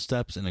the first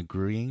steps in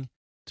agreeing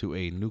to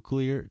a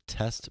nuclear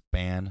test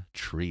ban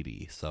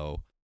treaty.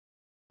 So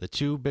the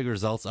two big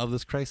results of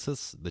this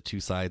crisis, the two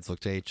sides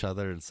looked at each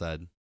other and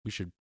said, we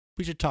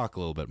should talk a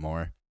little bit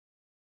more.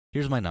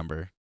 Here's my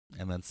number.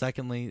 And then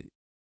secondly,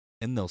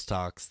 in those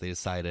talks, they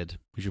decided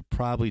we should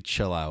probably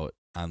chill out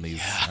on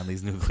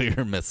these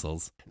nuclear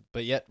missiles.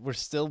 But yet we're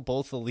still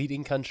both the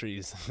leading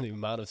countries in the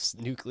amount of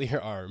nuclear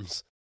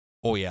arms.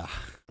 Oh yeah.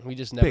 We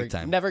just Big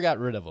time. never got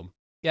rid of them.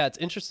 Yeah, it's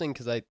interesting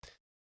because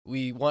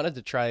we wanted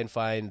to try and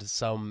find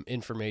some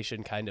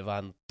information kind of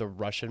on the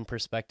Russian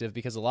perspective,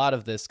 because a lot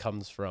of this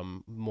comes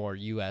from more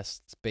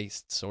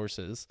US-based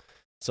sources.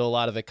 So a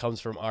lot of it comes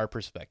from our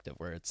perspective,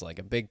 where it's like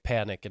a big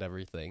panic and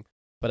everything.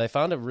 But I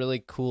found a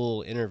really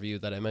cool interview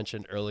that I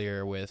mentioned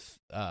earlier with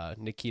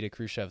Nikita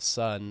Khrushchev's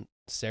son,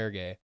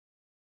 Sergei.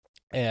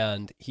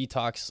 And he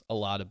talks a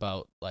lot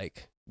about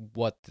like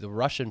what the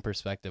Russian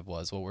perspective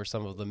was, what were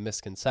some of the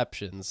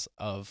misconceptions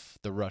of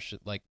the Russian,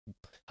 like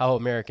how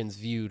Americans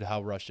viewed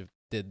how Russia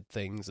did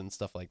things and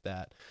stuff like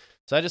that.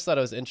 So I just thought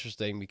it was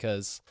interesting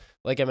because,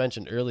 like I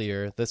mentioned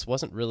earlier, this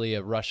wasn't really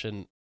a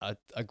Russian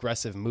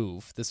aggressive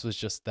move. This was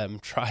just them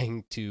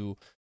trying to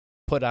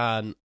put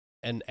on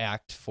an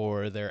act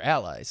for their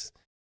allies.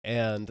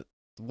 And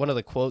one of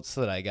the quotes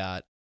that I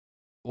got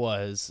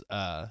was,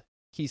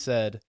 he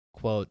said,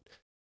 quote,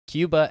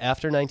 Cuba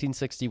after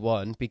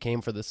 1961 became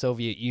for the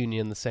Soviet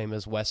Union the same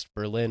as West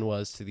Berlin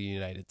was to the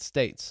United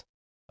States.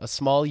 A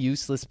small,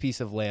 useless piece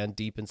of land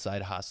deep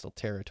inside hostile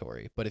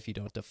territory. But if you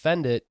don't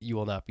defend it, you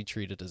will not be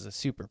treated as a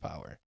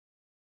superpower.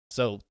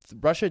 So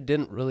Russia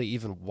didn't really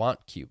even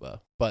want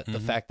Cuba, but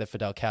the fact that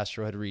Fidel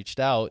Castro had reached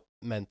out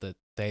meant that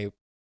they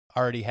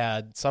already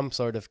had some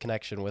sort of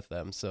connection with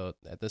them. So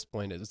at this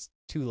point, it was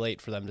too late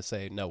for them to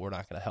say, no, we're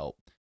not going to help.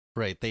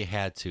 Right, they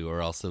had to,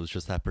 or else it was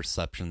just that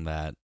perception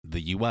that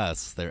the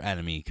U.S., their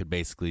enemy, could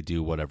basically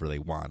do whatever they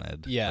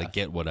wanted. Yeah. Like,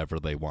 get whatever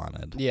they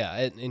wanted. Yeah,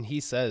 and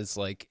he says,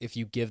 like, if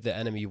you give the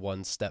enemy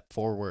one step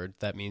forward,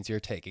 that means you're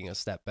taking a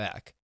step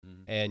back.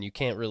 And you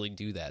can't really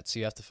do that. So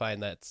you have to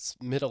find that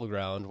middle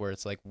ground where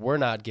it's like, we're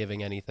not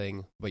giving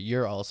anything, but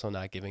you're also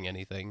not giving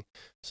anything.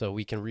 So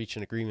we can reach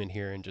an agreement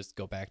here and just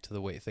go back to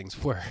the way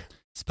things were.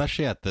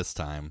 Especially at this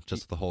time,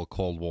 just the whole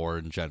Cold War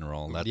in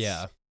general.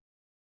 Yeah.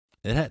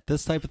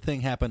 This type of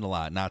thing happened a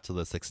lot, not to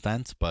this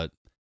extent, but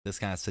this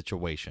kind of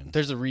situation.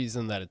 There's a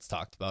reason that it's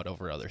talked about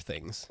over other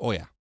things. Oh,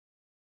 yeah.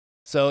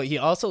 So he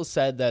also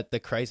said that the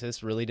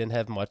crisis really didn't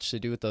have much to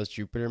do with those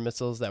Jupiter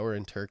missiles that were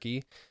in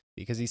Turkey,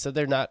 because he said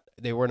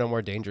they were no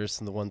more dangerous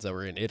than the ones that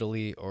were in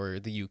Italy or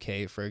the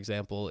UK, for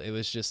example. It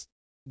was just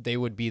they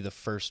would be the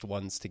first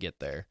ones to get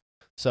there.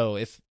 So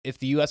if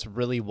the US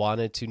really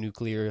wanted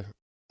to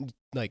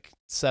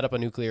set up a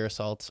nuclear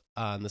assault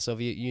on the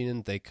Soviet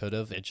Union, they could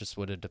have. It just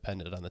would have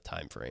depended on the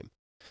time frame.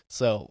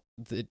 So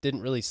it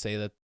didn't really say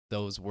that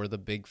those were the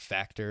big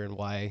factor in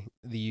why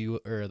the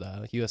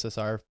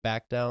USSR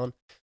backed down,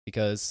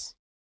 because,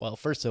 well,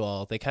 first of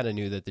all, they kind of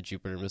knew that the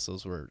Jupiter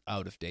missiles were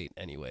out of date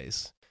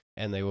anyways,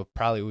 and they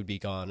would be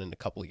gone in a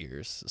couple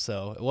years.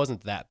 So it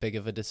wasn't that big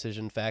of a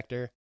decision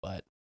factor.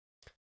 But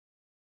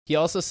he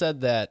also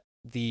said that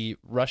the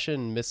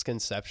Russian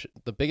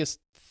the biggest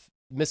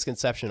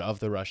misconception of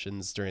the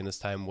Russians during this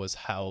time was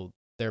how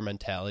their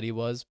mentality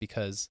was,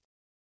 because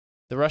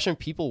the Russian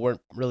people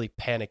weren't really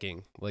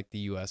panicking like the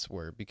US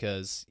were,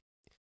 because,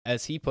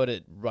 as he put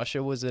it,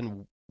 Russia was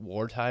in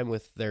wartime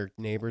with their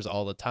neighbors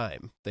all the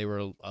time. They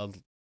were a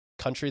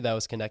country that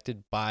was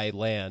connected by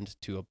land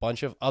to a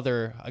bunch of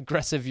other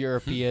aggressive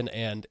European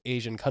and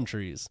Asian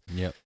countries.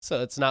 Yep.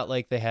 So it's not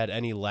like they had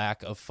any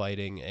lack of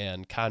fighting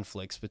and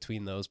conflicts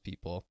between those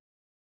people.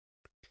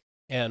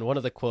 And one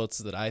of the quotes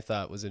that I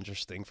thought was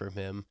interesting from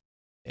him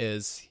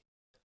is,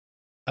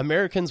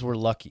 Americans were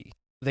lucky.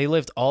 They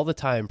lived all the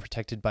time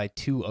protected by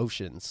 2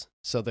 oceans,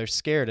 so they're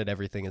scared at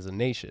everything as a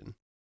nation.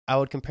 I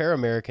would compare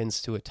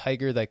Americans to a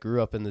tiger that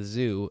grew up in the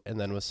zoo and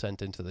then was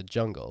sent into the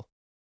jungle.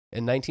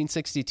 In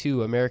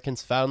 1962,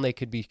 Americans found they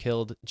could be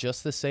killed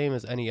just the same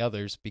as any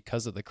others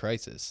because of the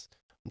crisis.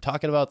 I'm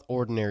talking about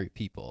ordinary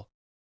people.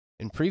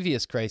 In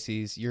previous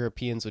crises,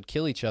 Europeans would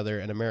kill each other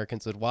and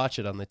Americans would watch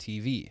it on the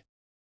TV.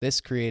 This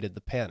created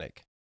the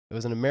panic. It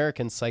was an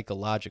American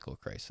psychological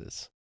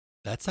crisis.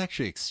 That's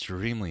actually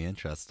extremely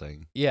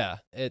interesting. Yeah,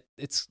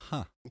 it's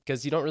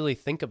because you don't really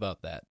think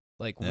about that.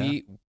 Like,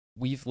 Yeah.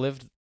 we've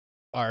lived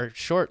our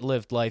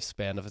short-lived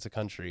lifespan as a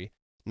country,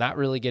 not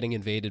really getting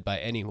invaded by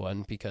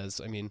anyone,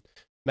 because, I mean,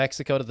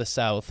 Mexico to the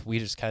south, we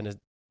just kind of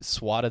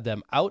swatted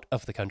them out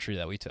of the country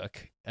that we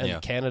took.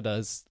 And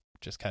Canada's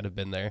just kind of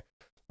been there.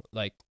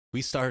 Like,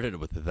 we started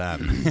with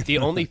them. The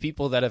only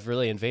people that have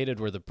really invaded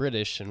were the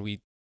British, and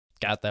we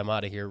got them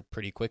out of here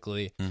pretty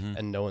quickly,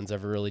 and no one's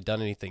ever really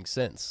done anything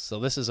since. So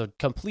this is a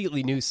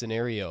completely new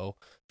scenario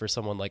for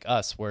someone like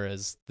us,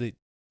 whereas the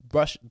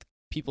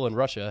people in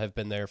Russia have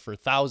been there for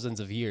thousands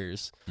of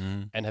years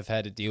and have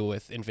had to deal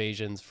with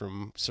invasions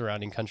from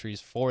surrounding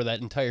countries for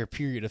that entire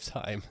period of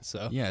time.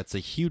 So yeah, it's a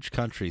huge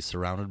country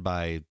surrounded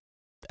by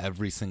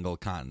every single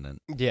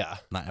continent. Yeah.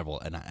 Not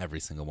every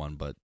single one,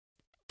 but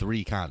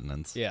 3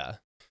 continents. Yeah.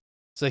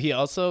 So he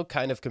also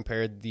kind of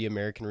compared the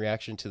American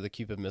reaction to the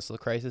Cuban Missile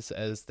Crisis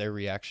as their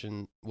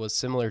reaction was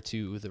similar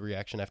to the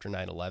reaction after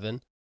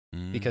 9/11,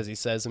 because he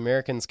says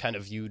Americans kind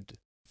of viewed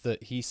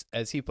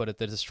as he put it,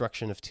 the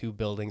destruction of 2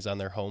 buildings on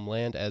their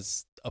homeland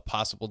as a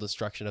possible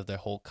destruction of their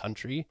whole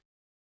country,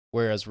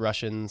 whereas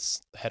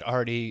Russians had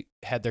already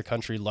had their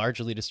country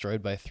largely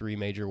destroyed by 3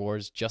 major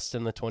wars just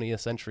in the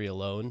 20th century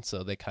alone,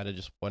 so they kind of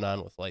just went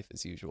on with life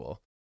as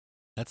usual.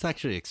 That's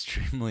actually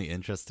extremely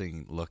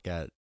interesting look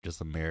at just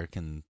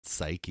American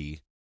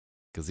psyche.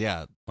 Because,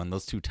 yeah, when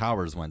those 2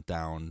 towers went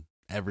down,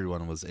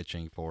 everyone was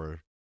itching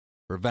for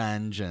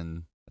revenge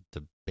and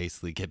to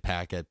basically get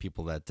back at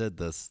people that did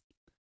this.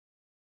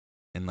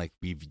 And, like,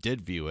 we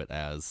did view it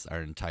as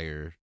our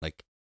entire,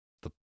 like,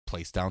 the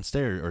place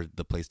downstairs or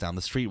the place down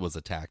the street was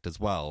attacked as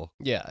well.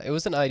 Yeah, it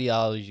was an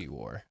ideology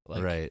war.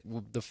 Like, right.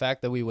 The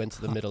fact that we went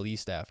to the Middle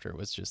East after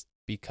was just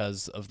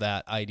because of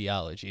that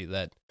ideology,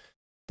 that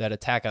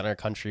attack on our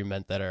country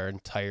meant that our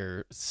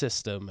entire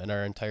system and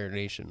our entire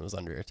nation was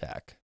under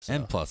attack. So.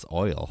 And plus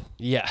oil.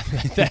 Yeah,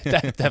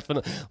 that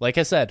definitely, like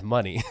I said,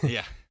 money.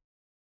 Yeah.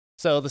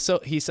 So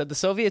he said the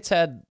Soviets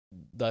had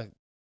the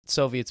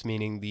Soviets,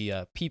 meaning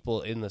the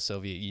people in the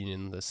Soviet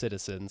Union, the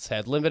citizens,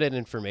 had limited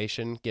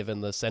information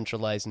given the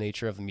centralized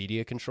nature of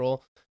media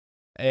control.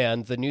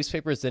 And the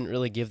newspapers didn't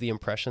really give the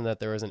impression that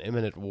there was an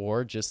imminent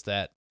war, just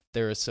that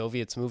there are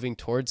Soviets moving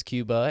towards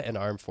Cuba and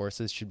armed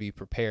forces should be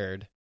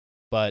prepared.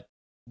 But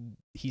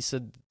he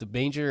said the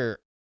major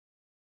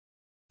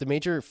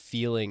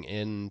feeling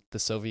in the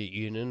Soviet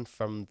Union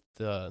from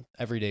the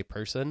everyday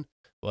person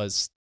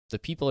was the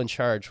people in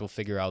charge will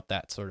figure out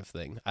that sort of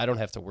thing. I don't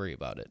have to worry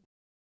about it.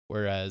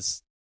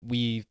 Whereas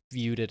we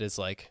viewed it as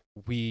like,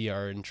 we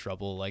are in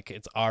trouble, like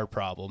it's our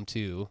problem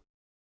too.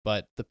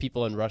 But the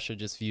people in Russia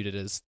just viewed it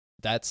as,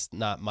 that's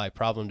not my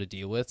problem to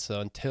deal with. So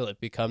until it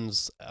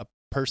becomes a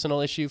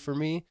personal issue for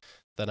me,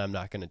 then I'm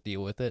not going to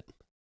deal with it.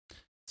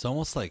 It's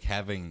almost like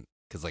having,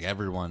 because like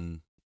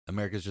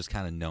America's just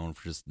kind of known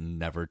for just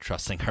never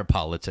trusting our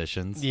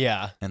politicians.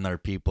 Yeah. And our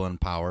people in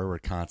power. We're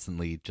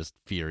constantly just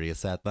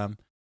furious at them.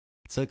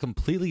 It's a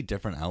completely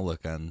different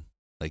outlook on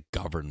like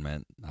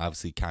government.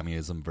 Obviously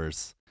communism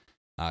versus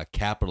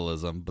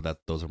capitalism, but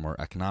those are more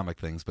economic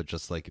things, but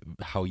just like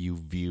how you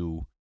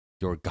view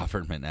your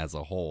government as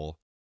a whole.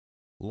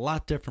 A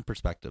lot different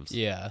perspectives.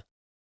 Yeah.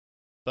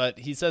 But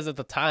he says at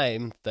the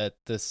time that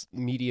this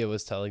media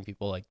was telling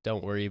people, like,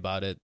 don't worry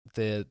about it.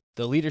 The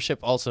leadership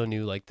also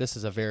knew, like, this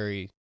is a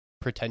very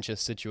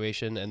pretentious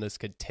situation and this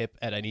could tip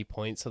at any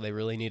point. So they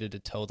really needed to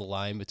toe the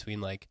line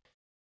between, like,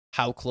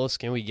 how close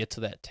can we get to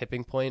that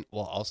tipping point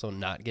while also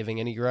not giving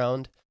any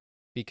ground?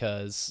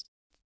 Because,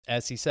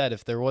 as he said,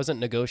 if there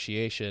wasn't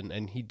negotiation,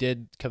 and he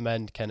did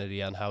commend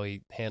Kennedy on how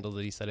he handled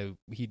it, he said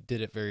he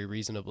did it very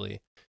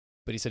reasonably.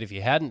 But he said if he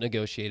hadn't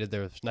negotiated,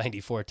 there was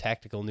 94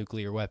 tactical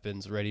nuclear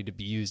weapons ready to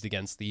be used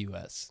against the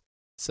U.S.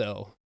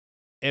 So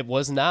it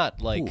was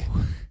not like,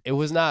 it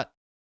was not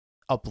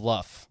a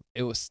bluff.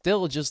 It was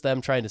still just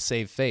them trying to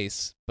save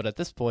face. But at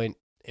this point,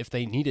 if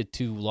they needed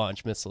to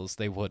launch missiles,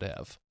 they would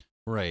have.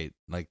 Right.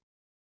 Like,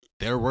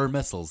 there were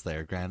missiles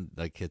there.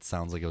 Like, it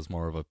sounds like it was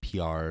more of a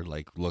PR,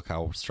 like, look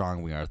how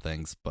strong we are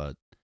things, but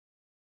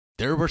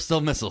there were still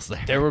missiles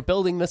there. They were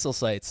building missile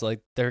sites.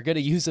 Like, they're going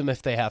to use them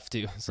if they have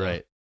to. So.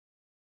 Right.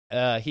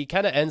 He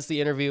kind of ends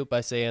the interview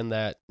by saying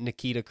that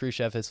Nikita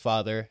Khrushchev, his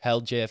father,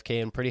 held JFK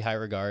in pretty high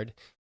regard.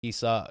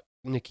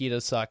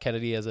 Nikita saw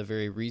Kennedy as a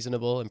very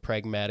reasonable and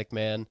pragmatic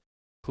man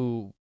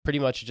who pretty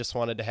much just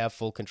wanted to have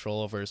full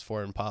control over his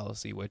foreign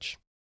policy, which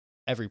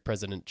every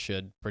president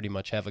should pretty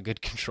much have a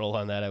good control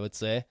on that, I would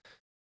say.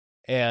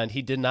 And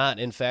he did not,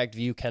 in fact,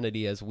 view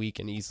Kennedy as weak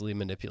and easily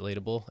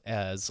manipulatable,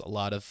 as a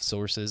lot of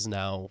sources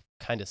now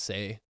kind of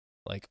say,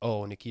 like,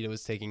 oh, Nikita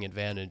was taking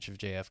advantage of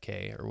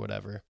JFK or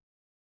whatever.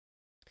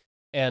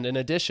 And in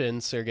addition,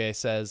 Sergei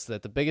says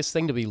that the biggest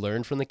thing to be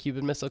learned from the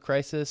Cuban Missile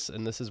Crisis,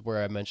 and this is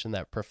where I mentioned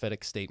that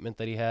prophetic statement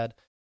that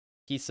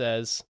he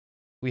says,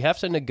 we have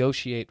to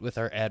negotiate with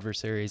our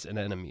adversaries and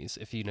enemies.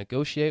 If you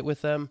negotiate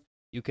with them,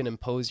 you can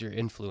impose your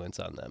influence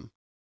on them.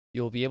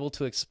 You will be able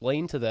to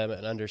explain to them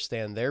and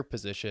understand their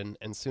position,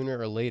 and sooner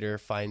or later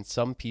find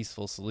some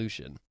peaceful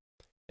solution.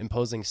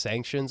 Imposing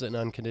sanctions and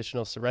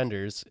unconditional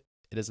surrenders,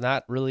 it is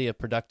not really a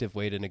productive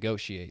way to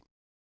negotiate.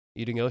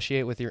 You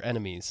negotiate with your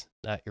enemies,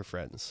 not your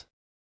friends.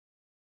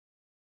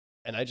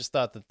 And I just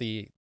thought that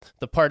the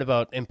part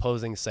about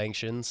imposing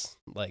sanctions,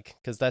 like,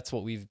 because that's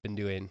what we've been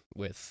doing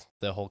with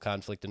the whole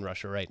conflict in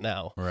Russia right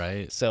now.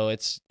 Right. So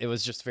it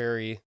was just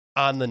very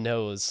on the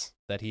nose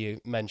that he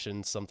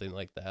mentioned something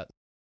like that.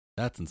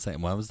 That's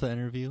insane. When was the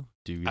interview?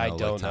 Do you know, I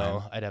don't time?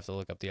 know. I'd have to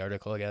look up the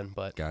article again,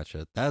 but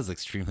Gotcha. That is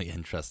extremely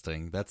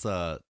interesting. That's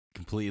a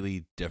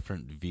completely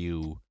different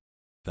view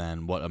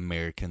than what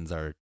Americans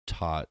are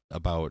taught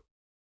about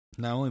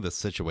not only the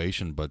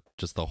situation, but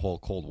just the whole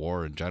Cold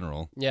War in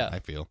general. Yeah. I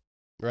feel.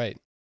 Right.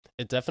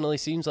 It definitely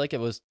seems like it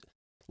was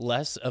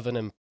less of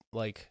an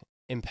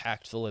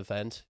impactful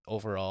event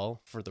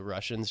overall for the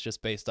Russians,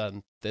 just based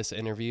on this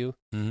interview,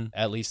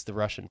 at least the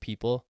Russian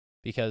people,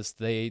 because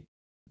they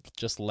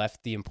just left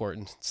the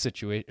important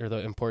situation or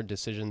the important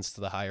decisions to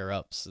the higher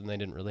ups, and they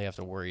didn't really have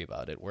to worry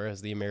about it.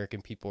 Whereas the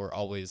American people were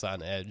always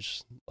on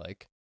edge.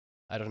 Like,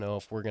 I don't know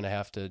if we're going to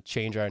have to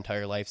change our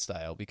entire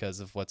lifestyle because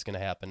of what's going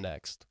to happen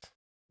next,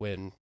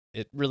 when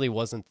it really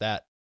wasn't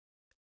that.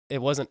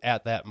 It wasn't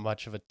at that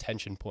much of a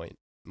tension point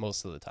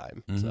most of the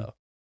time. So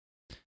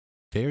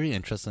very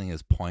interesting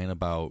his point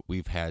about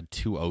we've had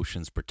two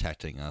oceans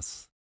protecting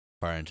us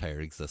for our entire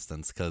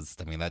existence, because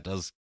I mean that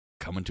does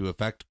come into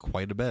effect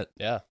quite a bit.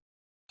 Yeah.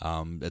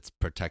 It's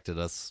protected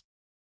us.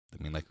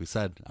 I mean, like we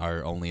said,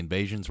 our only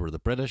invasions were the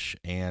British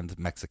and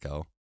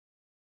Mexico.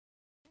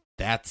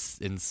 That's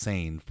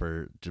insane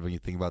when you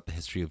think about the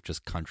history of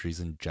just countries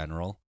in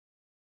general.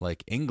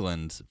 Like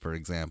England, for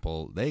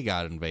example, they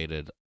got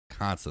invaded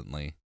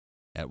constantly.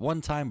 At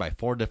one time by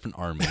 4 different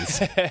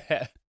armies.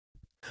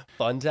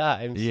 Fun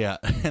times. Yeah,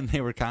 and they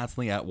were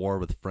constantly at war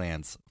with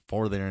France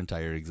for their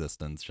entire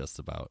existence, just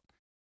about.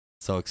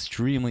 So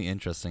extremely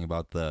interesting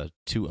about the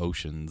two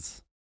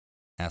oceans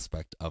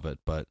aspect of it.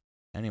 But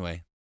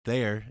anyway,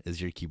 there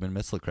is your Cuban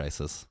Missile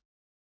Crisis.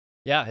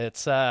 Yeah,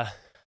 it's a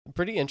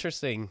pretty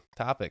interesting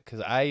topic, because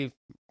I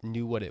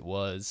knew what it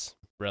was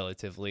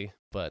relatively,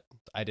 but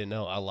I didn't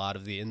know a lot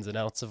of the ins and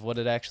outs of what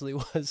it actually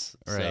was.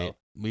 Right. So,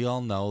 We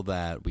all know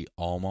that we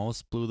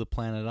almost blew the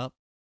planet up,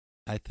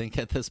 I think,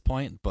 at this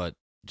point, but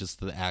just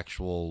the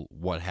actual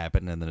what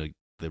happened and the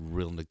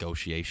real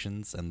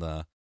negotiations and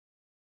the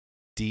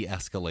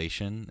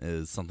de-escalation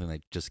is something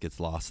that just gets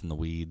lost in the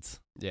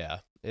weeds. yeah,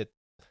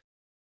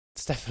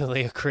 it's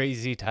definitely a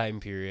crazy time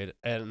period,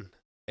 and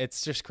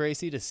it's just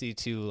crazy to see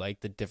too,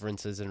 like the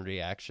differences in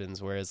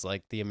reactions. Whereas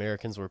like the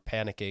Americans were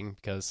panicking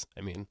because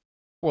I mean,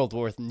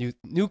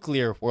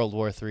 nuclear World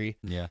War III,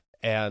 Yeah.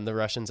 and the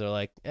Russians are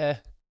like,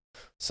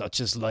 such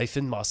is life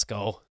in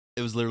Moscow.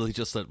 It was literally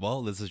just that,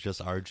 well, this is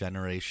just our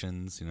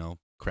generation's,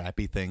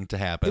 crappy thing to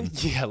happen.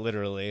 Yeah,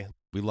 literally.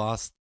 We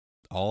lost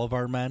all of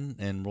our men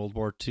in World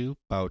War II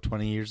about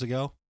 20 years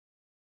ago.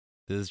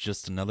 This is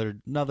just another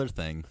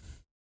thing.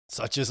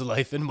 Such is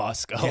life in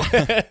Moscow.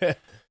 Yeah.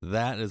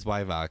 That is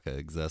why vodka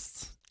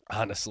exists.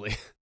 Honestly.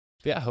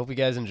 Yeah, I hope you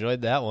guys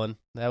enjoyed that one.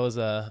 That was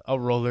a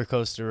roller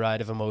coaster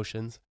ride of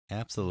emotions.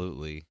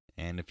 Absolutely.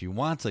 And if you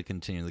want to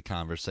continue the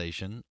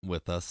conversation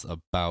with us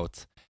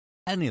about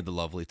any of the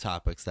lovely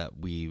topics that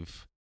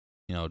we've,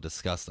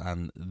 discussed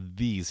on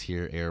these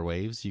here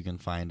airwaves, you can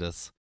find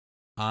us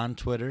on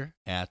Twitter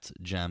at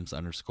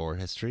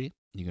gems_history.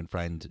 You can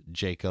find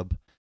Jacob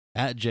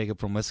at Jacob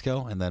from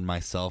Wisco, and then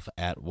myself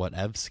at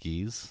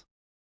Whatevskis.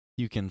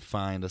 You can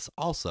find us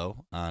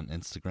also on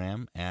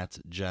Instagram at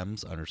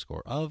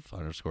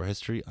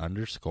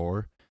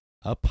gems_of_history_a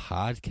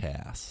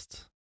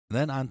podcast. And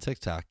then on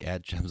TikTok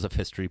at Gems of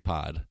History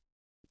Pod.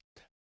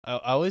 I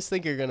always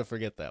think you're going to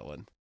forget that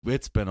one.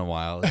 It's been a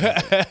while.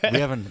 We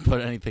haven't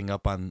put anything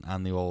up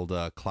on the old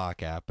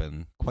clock app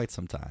in quite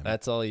some time.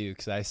 That's all you,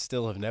 because I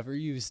still have never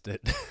used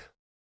it.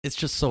 It's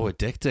just so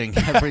addicting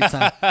every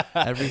time.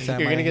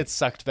 You're going to get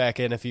sucked back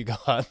in if you go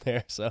on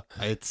there. So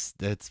it's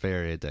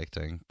very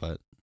addicting. But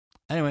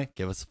anyway,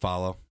 give us a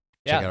follow.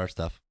 Check out our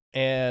stuff.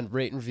 And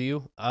rate and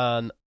review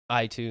on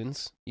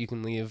iTunes. You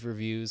can leave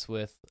reviews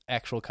with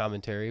actual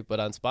commentary, but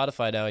on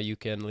Spotify now you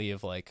can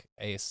leave like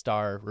a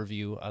star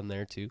review on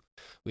there too.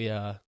 We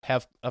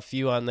have a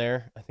few on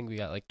there. I think we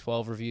got like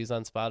 12 reviews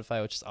on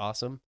Spotify, which is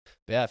awesome.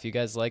 But yeah, if you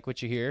guys like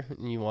what you hear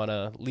and you want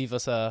to leave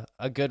us a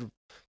good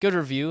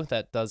review,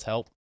 that does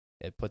help.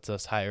 It puts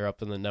us higher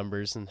up in the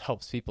numbers and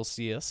helps people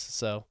see us.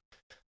 So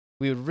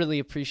we would really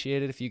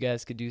appreciate it if you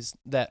guys could do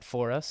that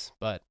for us.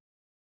 But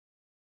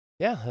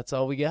yeah, that's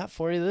all we got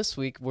for you this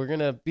week. We're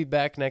gonna be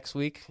back next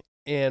week,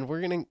 and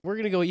we're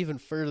gonna go even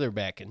further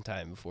back in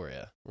time for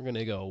you. We're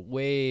gonna go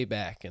way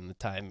back in the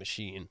time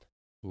machine.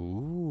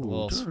 Ooh,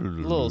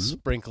 little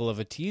sprinkle of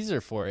a teaser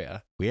for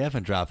you. We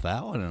haven't dropped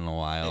that one in a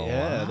while.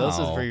 Yeah, wow. Those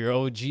are for your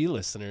OG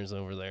listeners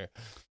over there.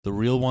 The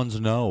real ones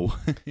know.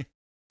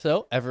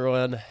 So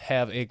everyone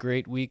have a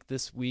great week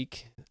this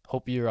week.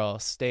 Hope you're all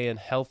staying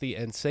healthy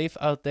and safe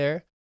out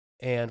there,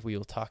 and we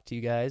will talk to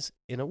you guys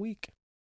in a week.